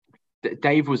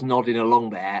 Dave was nodding along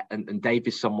there, and Dave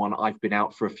is someone I've been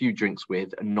out for a few drinks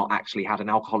with and not actually had an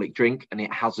alcoholic drink, and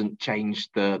it hasn't changed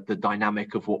the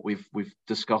dynamic of what we've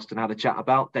discussed and had a chat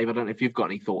about. Dave, I don't know if you've got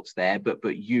any thoughts there,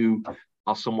 but you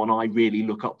are someone I really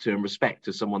look up to and respect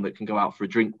as someone that can go out for a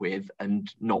drink with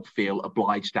and not feel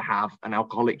obliged to have an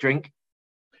alcoholic drink.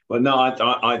 Well, no,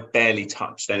 I barely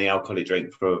touched any alcoholic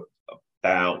drink for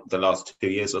about the last 2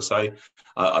 years or so.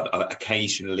 I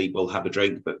occasionally will have a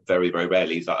drink, but very, very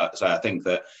rarely. So I think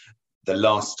that the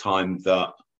last time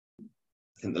I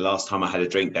had a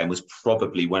drink then was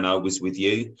probably when I was with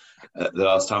you. The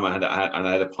last time I had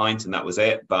a pint, and that was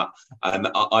it. But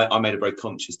I made a very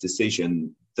conscious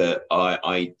decision that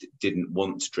I didn't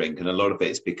want to drink, and a lot of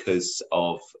it is because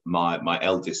of my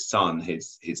eldest son.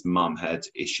 His mum had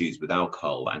issues with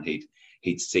alcohol, and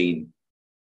he'd seen,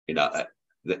 the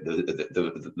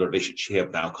relationship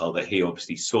with alcohol that he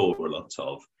obviously saw a lot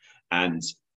of, and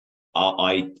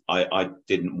I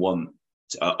didn't want.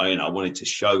 I wanted to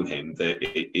show him that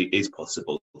it is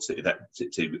possible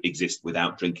to exist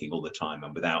without drinking all the time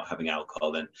and without having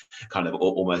alcohol, and kind of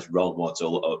almost role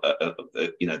model,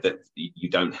 that you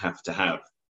don't have to have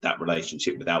that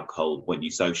relationship with alcohol when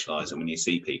you socialise and when you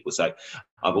see people. So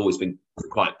I've always been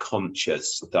quite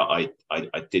conscious that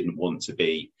I didn't want to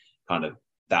be kind of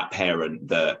that parent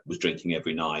that was drinking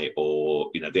every night,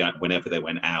 or whenever they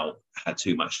went out had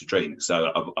too much to drink.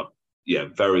 So I've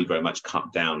very, very much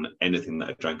cut down anything that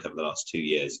I drank over the last 2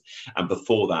 years. And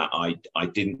before that, I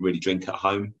didn't really drink at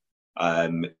home.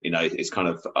 It's kind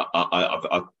of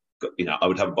I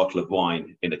would have a bottle of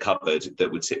wine in a cupboard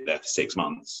that would sit there for 6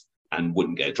 months and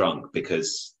wouldn't get drunk,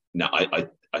 because I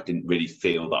didn't really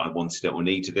feel that I wanted it or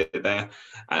needed it there.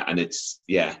 And it's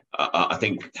I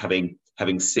think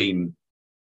having seen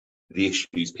the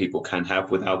issues people can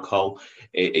have with alcohol,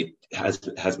 it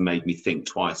has made me think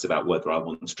twice about whether I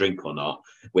want to drink or not,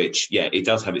 which, it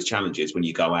does have its challenges when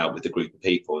you go out with a group of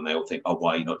people and they all think, oh,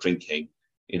 why are you not drinking?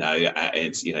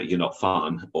 It's, you're not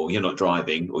fun, or you're not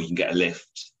driving, or you can get a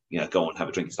lift, go on, have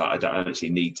a drink. It's like, I don't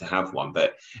actually need to have one,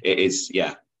 but it is,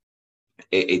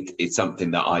 it's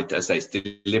something that I say is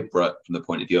deliberate from the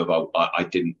point of view of, I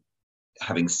didn't,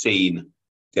 having seen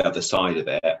the other side of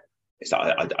it, it's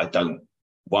like, I don't,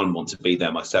 want to be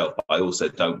there myself, but I also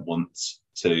don't want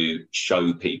to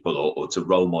show people or to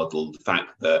role model the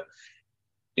fact that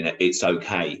it's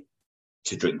okay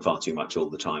to drink far too much all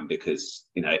the time, because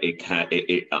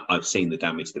I've seen the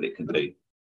damage that it can do.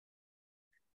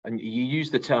 And you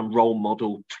use the term role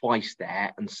model twice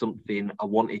there, and something I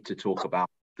wanted to talk about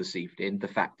this evening, the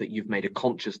fact that you've made a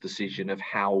conscious decision of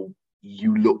how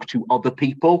you look to other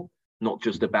people, not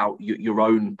just about your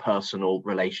own personal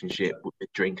relationship with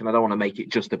drink. And I don't want to make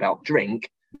it just about drink,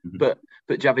 But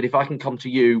Javid, if I can come to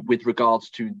you with regards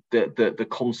to the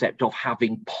concept of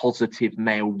having positive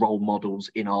male role models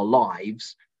in our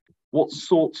lives, what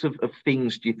sorts of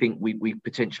things do you think we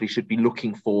potentially should be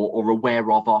looking for or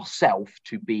aware of ourselves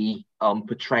to be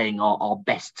portraying our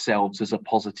best selves as a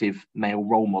positive male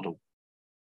role model?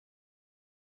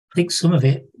 I think some of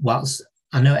it, whilst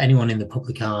I know anyone in the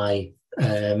public eye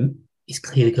is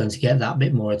clearly going to get that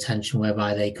bit more attention,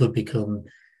 whereby they could become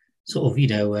sort of,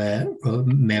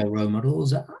 male role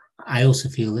models. I also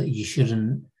feel that you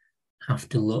shouldn't have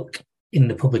to look in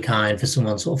the public eye and for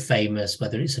someone sort of famous,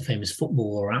 whether it's a famous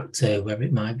footballer or actor, wherever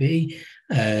it might be,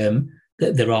 that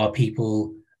there are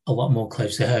people a lot more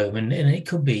close to home, and it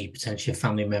could be potentially a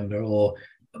family member or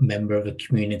a member of a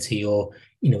community or,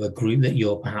 a group that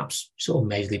you're perhaps sort of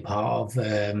majorly part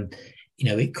of.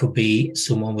 It could be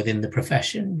someone within the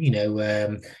profession,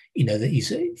 that you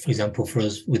say, for example, for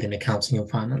us within accounting and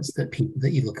finance, that people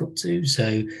that you look up to.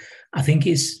 So I think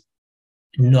it's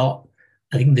not,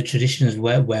 I think the traditions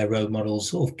where role models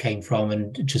sort of came from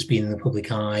and just being in the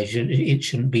public eye, it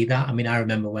shouldn't be that. I mean, I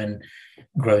remember when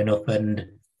growing up and,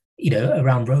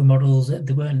 around role models,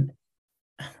 there weren't,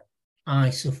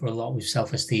 I suffer a lot with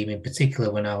self-esteem, in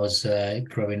particular when I was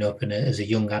growing up and as a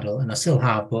young adult, and I still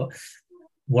have, but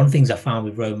one of the things I found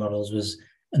with role models was,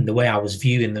 and the way I was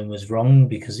viewing them was wrong,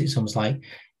 because it's almost like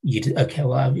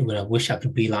I wish I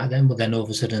could be like them, but then all of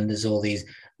a sudden there's all these,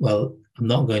 well, I'm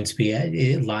not going to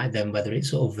be like them, whether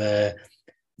it's sort of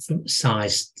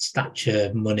size,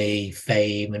 stature, money,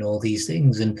 fame, and all these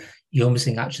things. And you almost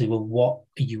think, actually, well, what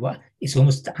are you? It's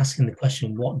almost asking the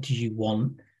question, what do you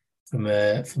want from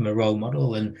a role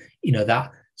model? And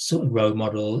that sort of role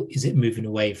model, is it moving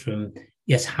away from,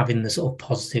 yes, having the sort of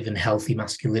positive and healthy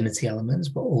masculinity elements,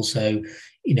 but also,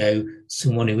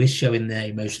 someone who is showing their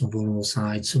emotional vulnerable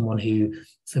side, someone who,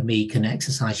 for me, can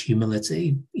exercise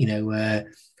humility.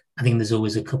 I think there's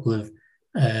always a couple of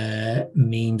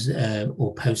memes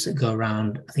or posts that go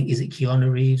around. I think, is it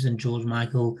Keanu Reeves and George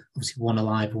Michael? Obviously, one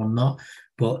alive, one not,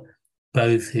 but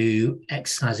both who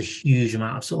exercise a huge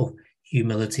amount of sort of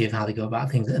humility of how they go about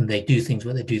things, and they do things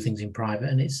where they do things in private,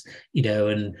 and it's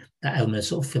and that element of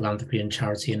sort of philanthropy and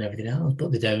charity and everything else,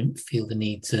 but they don't feel the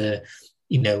need to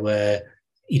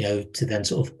to then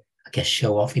sort of, I guess,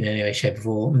 show off in any way, shape or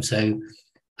form. So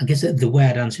I guess the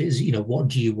weird answer is, what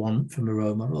do you want from a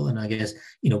role model? And I guess,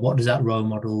 what does that role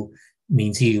model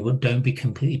mean to you? But don't be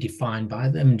completely defined by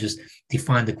them. Just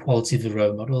define the quality of the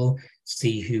role model,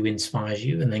 see who inspires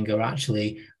you, and then go,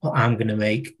 actually, well, I'm going to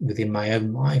make within my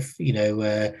own life,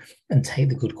 and take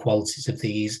the good qualities of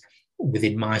these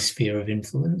within my sphere of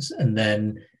influence, and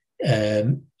then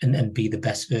and be the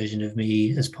best version of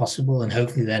me as possible. And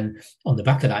hopefully then on the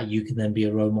back of that, you can then be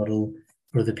a role model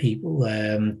for other people,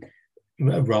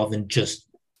 rather than just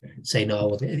say,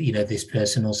 no, this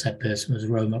person or said person was a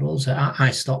role model. So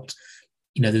I stopped,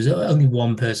 there's only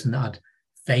one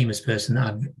famous person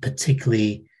that I've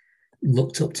particularly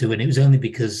looked up to, and it was only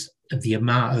because of the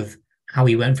amount of how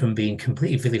he went from being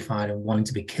completely vilified and wanting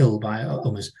to be killed by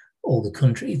almost all the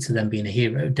country to then being a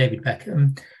hero, David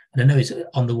Beckham. And I know it's,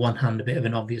 on the one hand, a bit of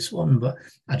an obvious one, but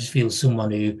I just feel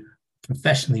someone who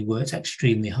professionally worked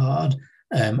extremely hard,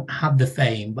 had the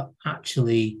fame, but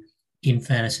actually, in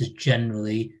fairness,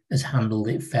 has handled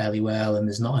it fairly well, and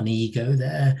there's not an ego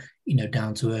there,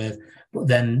 down to earth. But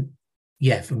then,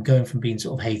 from going from being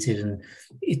sort of hated and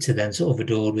to then sort of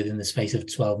adored within the space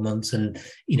of 12 months, and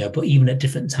but even at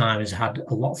different times had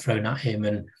a lot thrown at him,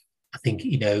 and I think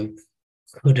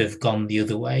could have gone the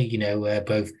other way,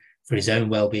 both for his own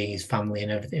well-being, his family,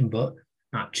 and everything. But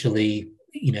actually,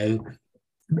 in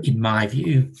my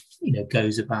view,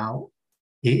 goes about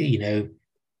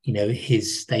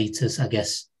his status, I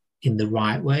guess, in the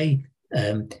right way.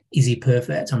 Is he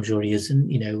perfect? I'm sure he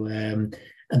isn't,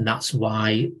 and that's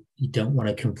why you don't want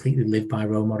to completely live by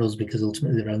role models, because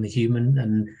ultimately they're only human.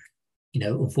 And,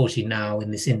 unfortunately now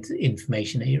in this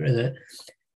information era that,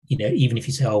 even if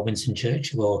you say, Winston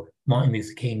Churchill or Martin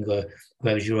Luther King or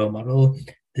whoever's your role model,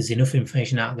 there's enough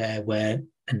information out there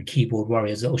and keyboard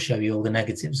warriors that will show you all the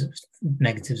negatives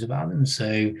about them.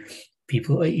 So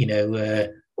people,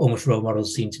 almost role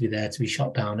models seem to be there to be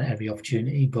shot down at every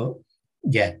opportunity. But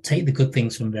take the good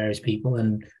things from various people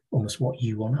and almost what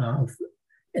you want out of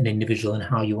an individual and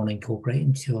how you want to incorporate it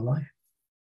into your life.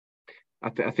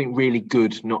 I think really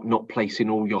good not placing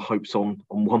all your hopes on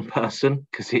one person,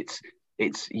 because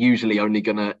it's usually only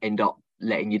going to end up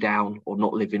letting you down or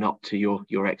not living up to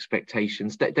your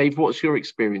expectations. Dave, what's your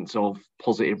experience of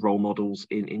positive role models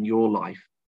in your life?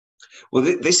 Well,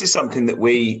 this is something that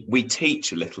we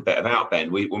teach a little bit about,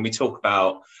 Ben. When we talk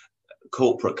about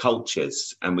corporate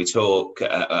cultures, and we talk.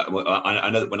 I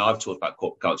know that when I've talked about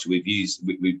corporate culture,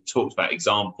 we've talked about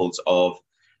examples of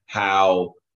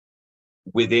how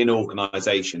within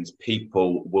organizations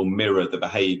people will mirror the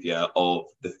behavior of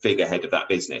the figurehead of that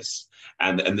business,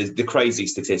 and the crazy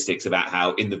statistics about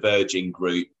how in the Virgin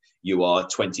Group you are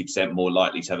 20% more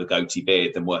likely to have a goatee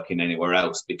beard than working anywhere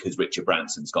else because Richard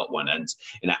Branson's got one. And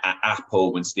at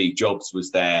Apple, when Steve Jobs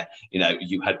was there,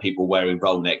 you had people wearing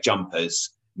roll neck jumpers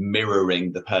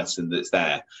mirroring the person that's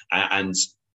there. And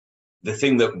the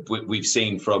thing that we've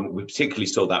seen we particularly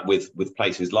saw that with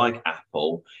places like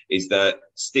Apple, is that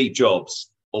Steve Jobs,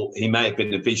 he may have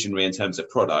been a visionary in terms of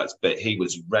products, but he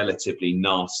was relatively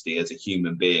nasty as a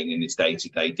human being in his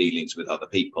day-to-day dealings with other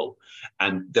people.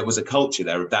 And there was a culture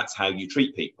there of that's how you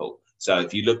treat people. So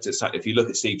if you look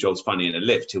at Steve Jobs funny in a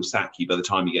lift, he'll sack you by the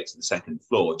time you get to the second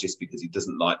floor, just because he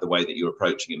doesn't like the way that you're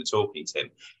approaching him and talking to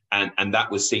him. And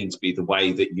that was seen to be the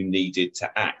way that you needed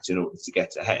to act in order to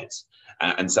get ahead.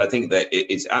 And so I think that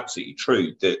it's absolutely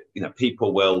true that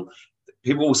people will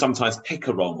sometimes pick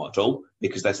a role model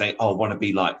because they say, oh, I want to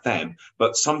be like them.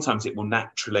 But sometimes it will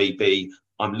naturally be,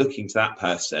 I'm looking to that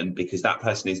person because that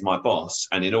person is my boss.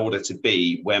 And in order to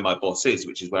be where my boss is,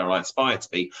 which is where I aspire to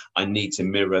be, I need to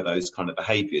mirror those kind of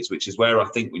behaviors, which is where I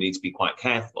think we need to be quite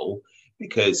careful,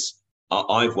 because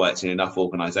I've worked in enough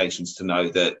organizations to know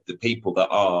that the people that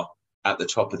are at the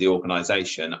top of the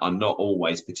organization are not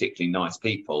always particularly nice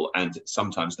people, and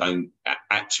sometimes don't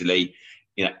actually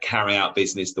carry out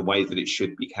business the way that it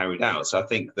should be carried out. So I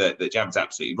think that Jav's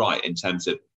absolutely right in terms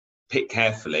of pick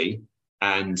carefully,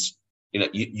 and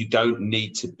you don't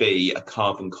need to be a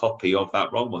carbon copy of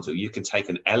that role model. You can take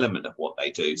an element of what they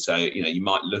do. So you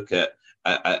might look at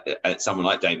someone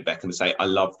like David Beckham and say, I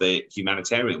love the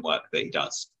humanitarian work that he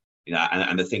does.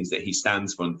 And the things that he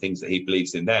stands for and things that he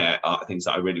believes in there are things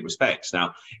that I really respect.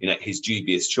 Now, his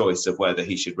dubious choice of whether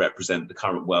he should represent the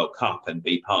current World Cup and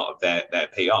be part of their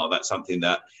PR, that's something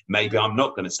that maybe I'm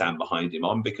not going to stand behind him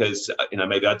on, because,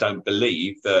 maybe I don't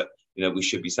believe that, we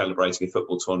should be celebrating a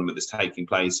football tournament that's taking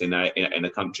place in a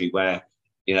country where,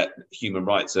 human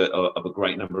rights of a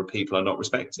great number of people are not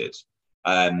respected.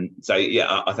 So,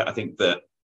 yeah, I think that,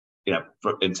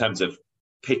 in terms of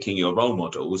picking your role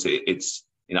models, it's,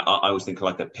 I always think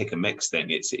like a pick and mix thing.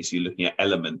 It's you looking at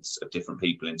elements of different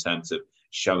people in terms of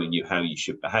showing you how you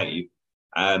should behave.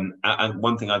 And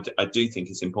one thing I do think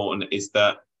is important is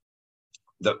that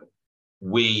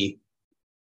we,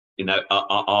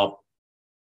 are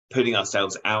putting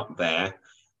ourselves out there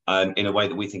in a way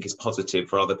that we think is positive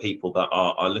for other people that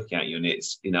are looking at you. And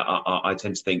it's, I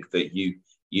tend to think that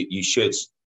you should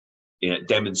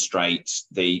demonstrate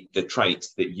the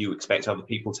traits that you expect other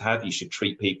people to have. You should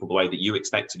treat people the way that you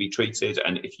expect to be treated.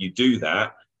 And if you do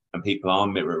that, and people are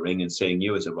mirroring and seeing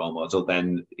you as a role model,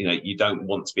 then you don't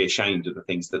want to be ashamed of the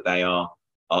things that they are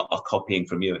copying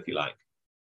from you, if you like.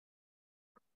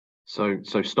 So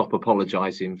stop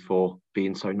apologizing for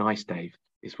being so nice, Dave,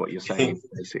 is what you're saying,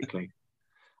 basically.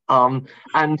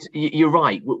 And you're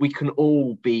right. We can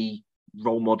all be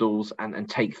role models and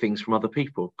take things from other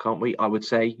people, can't we? I would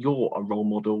say you're a role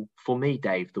model for me,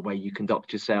 Dave, the way you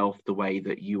conduct yourself, the way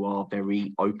that you are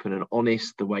very open and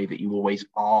honest, the way that you always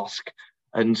ask.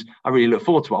 And I really look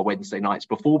forward to our Wednesday nights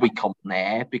before we come on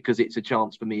air, because it's a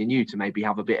chance for me and you to maybe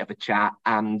have a bit of a chat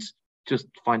and just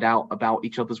find out about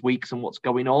each other's weeks and what's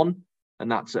going on.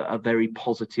 And that's a very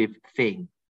positive thing.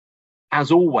 As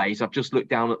always, I've just looked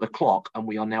down at the clock and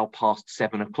we are now past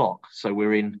 7 o'clock. So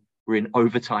we're in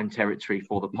overtime territory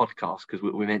for the podcast, because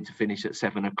we're meant to finish at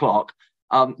 7 o'clock.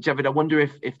 Javid, I wonder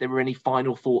if there were any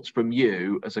final thoughts from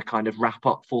you as a kind of wrap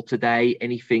up for today,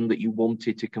 anything that you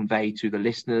wanted to convey to the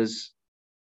listeners?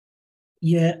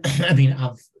 Yeah, I mean,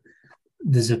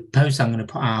 there's a post I'm going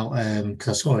to put out because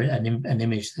I saw an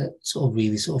image that sort of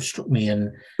really sort of struck me,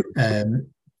 and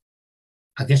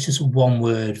I guess just one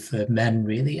word for men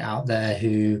really out there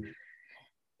who,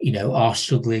 are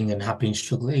struggling and have been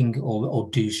struggling or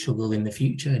do struggle in the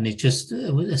future. And it's just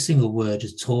a single word,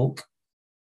 just talk.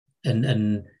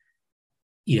 And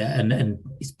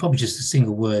it's probably just a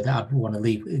single word that I'd want to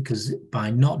leave with, because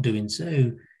by not doing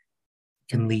so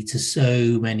can lead to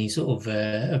so many sort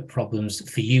of problems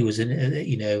for you as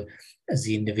as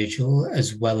the individual,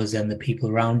 as well as then the people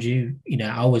around you.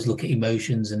 I always look at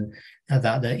emotions and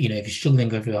that if you're struggling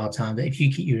going through a hard time, that if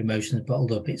you keep your emotions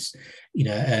bottled up, it's,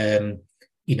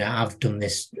 I've done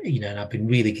this, and I've been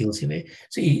really guilty of it.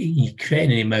 So you create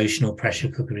an emotional pressure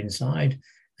cooker inside,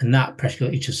 and that pressure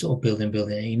cooker is just sort of building,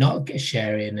 and you're not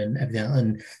sharing and everything.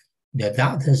 And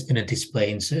that has been a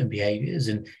display in certain behaviours.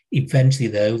 And eventually,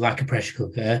 though, like a pressure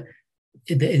cooker,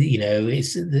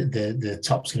 it's the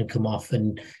top's going to come off,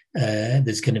 and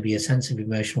there's going to be a sense of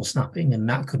emotional snapping, and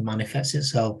that could manifest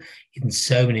itself in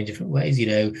so many different ways.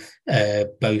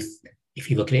 Both if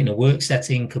you look at it in a work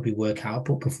setting, could be work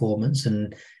output, performance,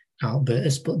 and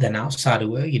outbursts, but then outside of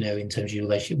work, in terms of your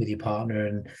relationship with your partner,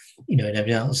 and and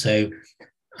everything else. So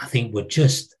I think we're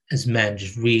just, as men,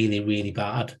 just really, really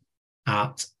bad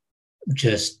at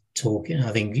just talking.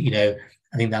 I think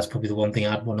that's probably the one thing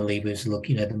I'd want to leave with is, look,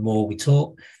 the more we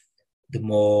talk, the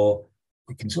more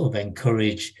we can sort of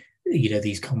encourage,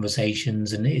 these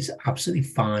conversations, and it's absolutely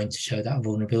fine to show that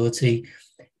vulnerability.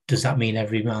 Does that mean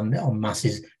every man en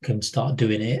masse can start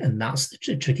doing it? And that's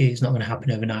the tricky. It's not going to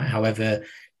happen overnight. However,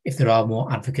 if there are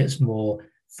more advocates, more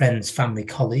friends, family,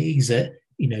 colleagues that,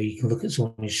 you can look at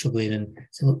someone who's struggling and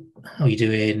say, look, how are you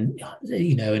doing?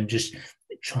 And just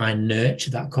try and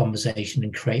nurture that conversation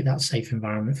and create that safe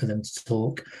environment for them to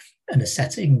talk, and a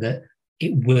setting that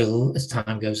it will, as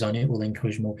time goes on, it will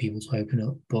encourage more people to open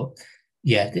up. But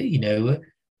yeah,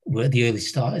 we're at the early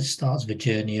starts of a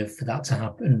journey for that to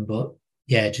happen. But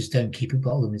yeah, just don't keep it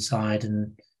bottled inside,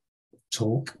 and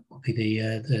talk will be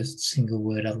the single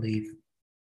word I'll leave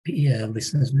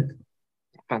listeners with.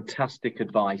 Fantastic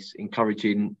advice,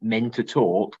 encouraging men to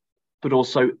talk, but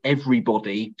also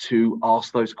everybody to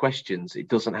ask those questions. It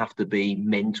doesn't have to be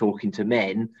men talking to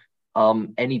men.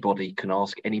 Anybody can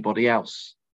ask anybody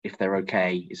else if they're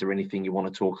okay. Is there anything you want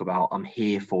to talk about? I'm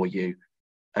here for you.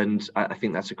 And I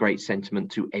think that's a great sentiment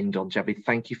to end on. Javid,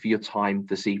 thank you for your time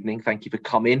this evening. Thank you for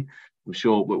coming. I'm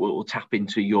sure we'll tap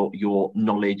into your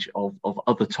knowledge of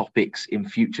other topics in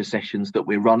future sessions that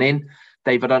we're running.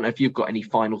 Dave, I don't know if you've got any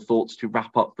final thoughts to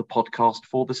wrap up the podcast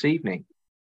for this evening.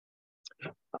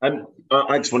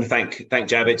 I just want to thank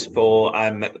Javid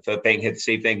for being here this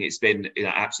evening. It's been an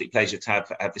absolute pleasure to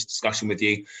have this discussion with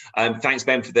you. Thanks,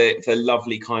 Ben, for the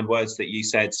lovely, kind words that you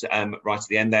said right at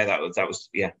the end there. That was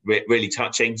really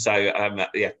touching. So thank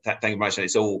you very much, and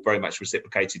it's all very much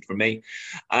reciprocated from me.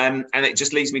 And it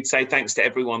just leaves me to say thanks to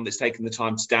everyone that's taken the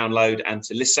time to download and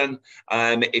to listen.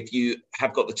 If you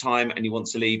have got the time and you want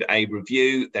to leave a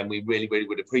review, then we really, really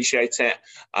would appreciate it.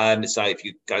 So if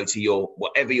you go to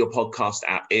whatever your podcast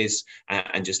app is,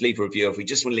 and just leave a review. If we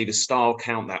just want to leave a star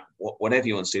count, that whatever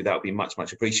you want to do, that would be much,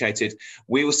 much appreciated.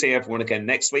 We will see everyone again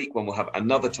next week when we'll have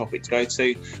another topic to go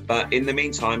to. But in the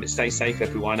meantime, stay safe,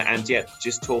 everyone, and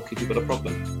just talk if you've got a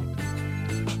problem.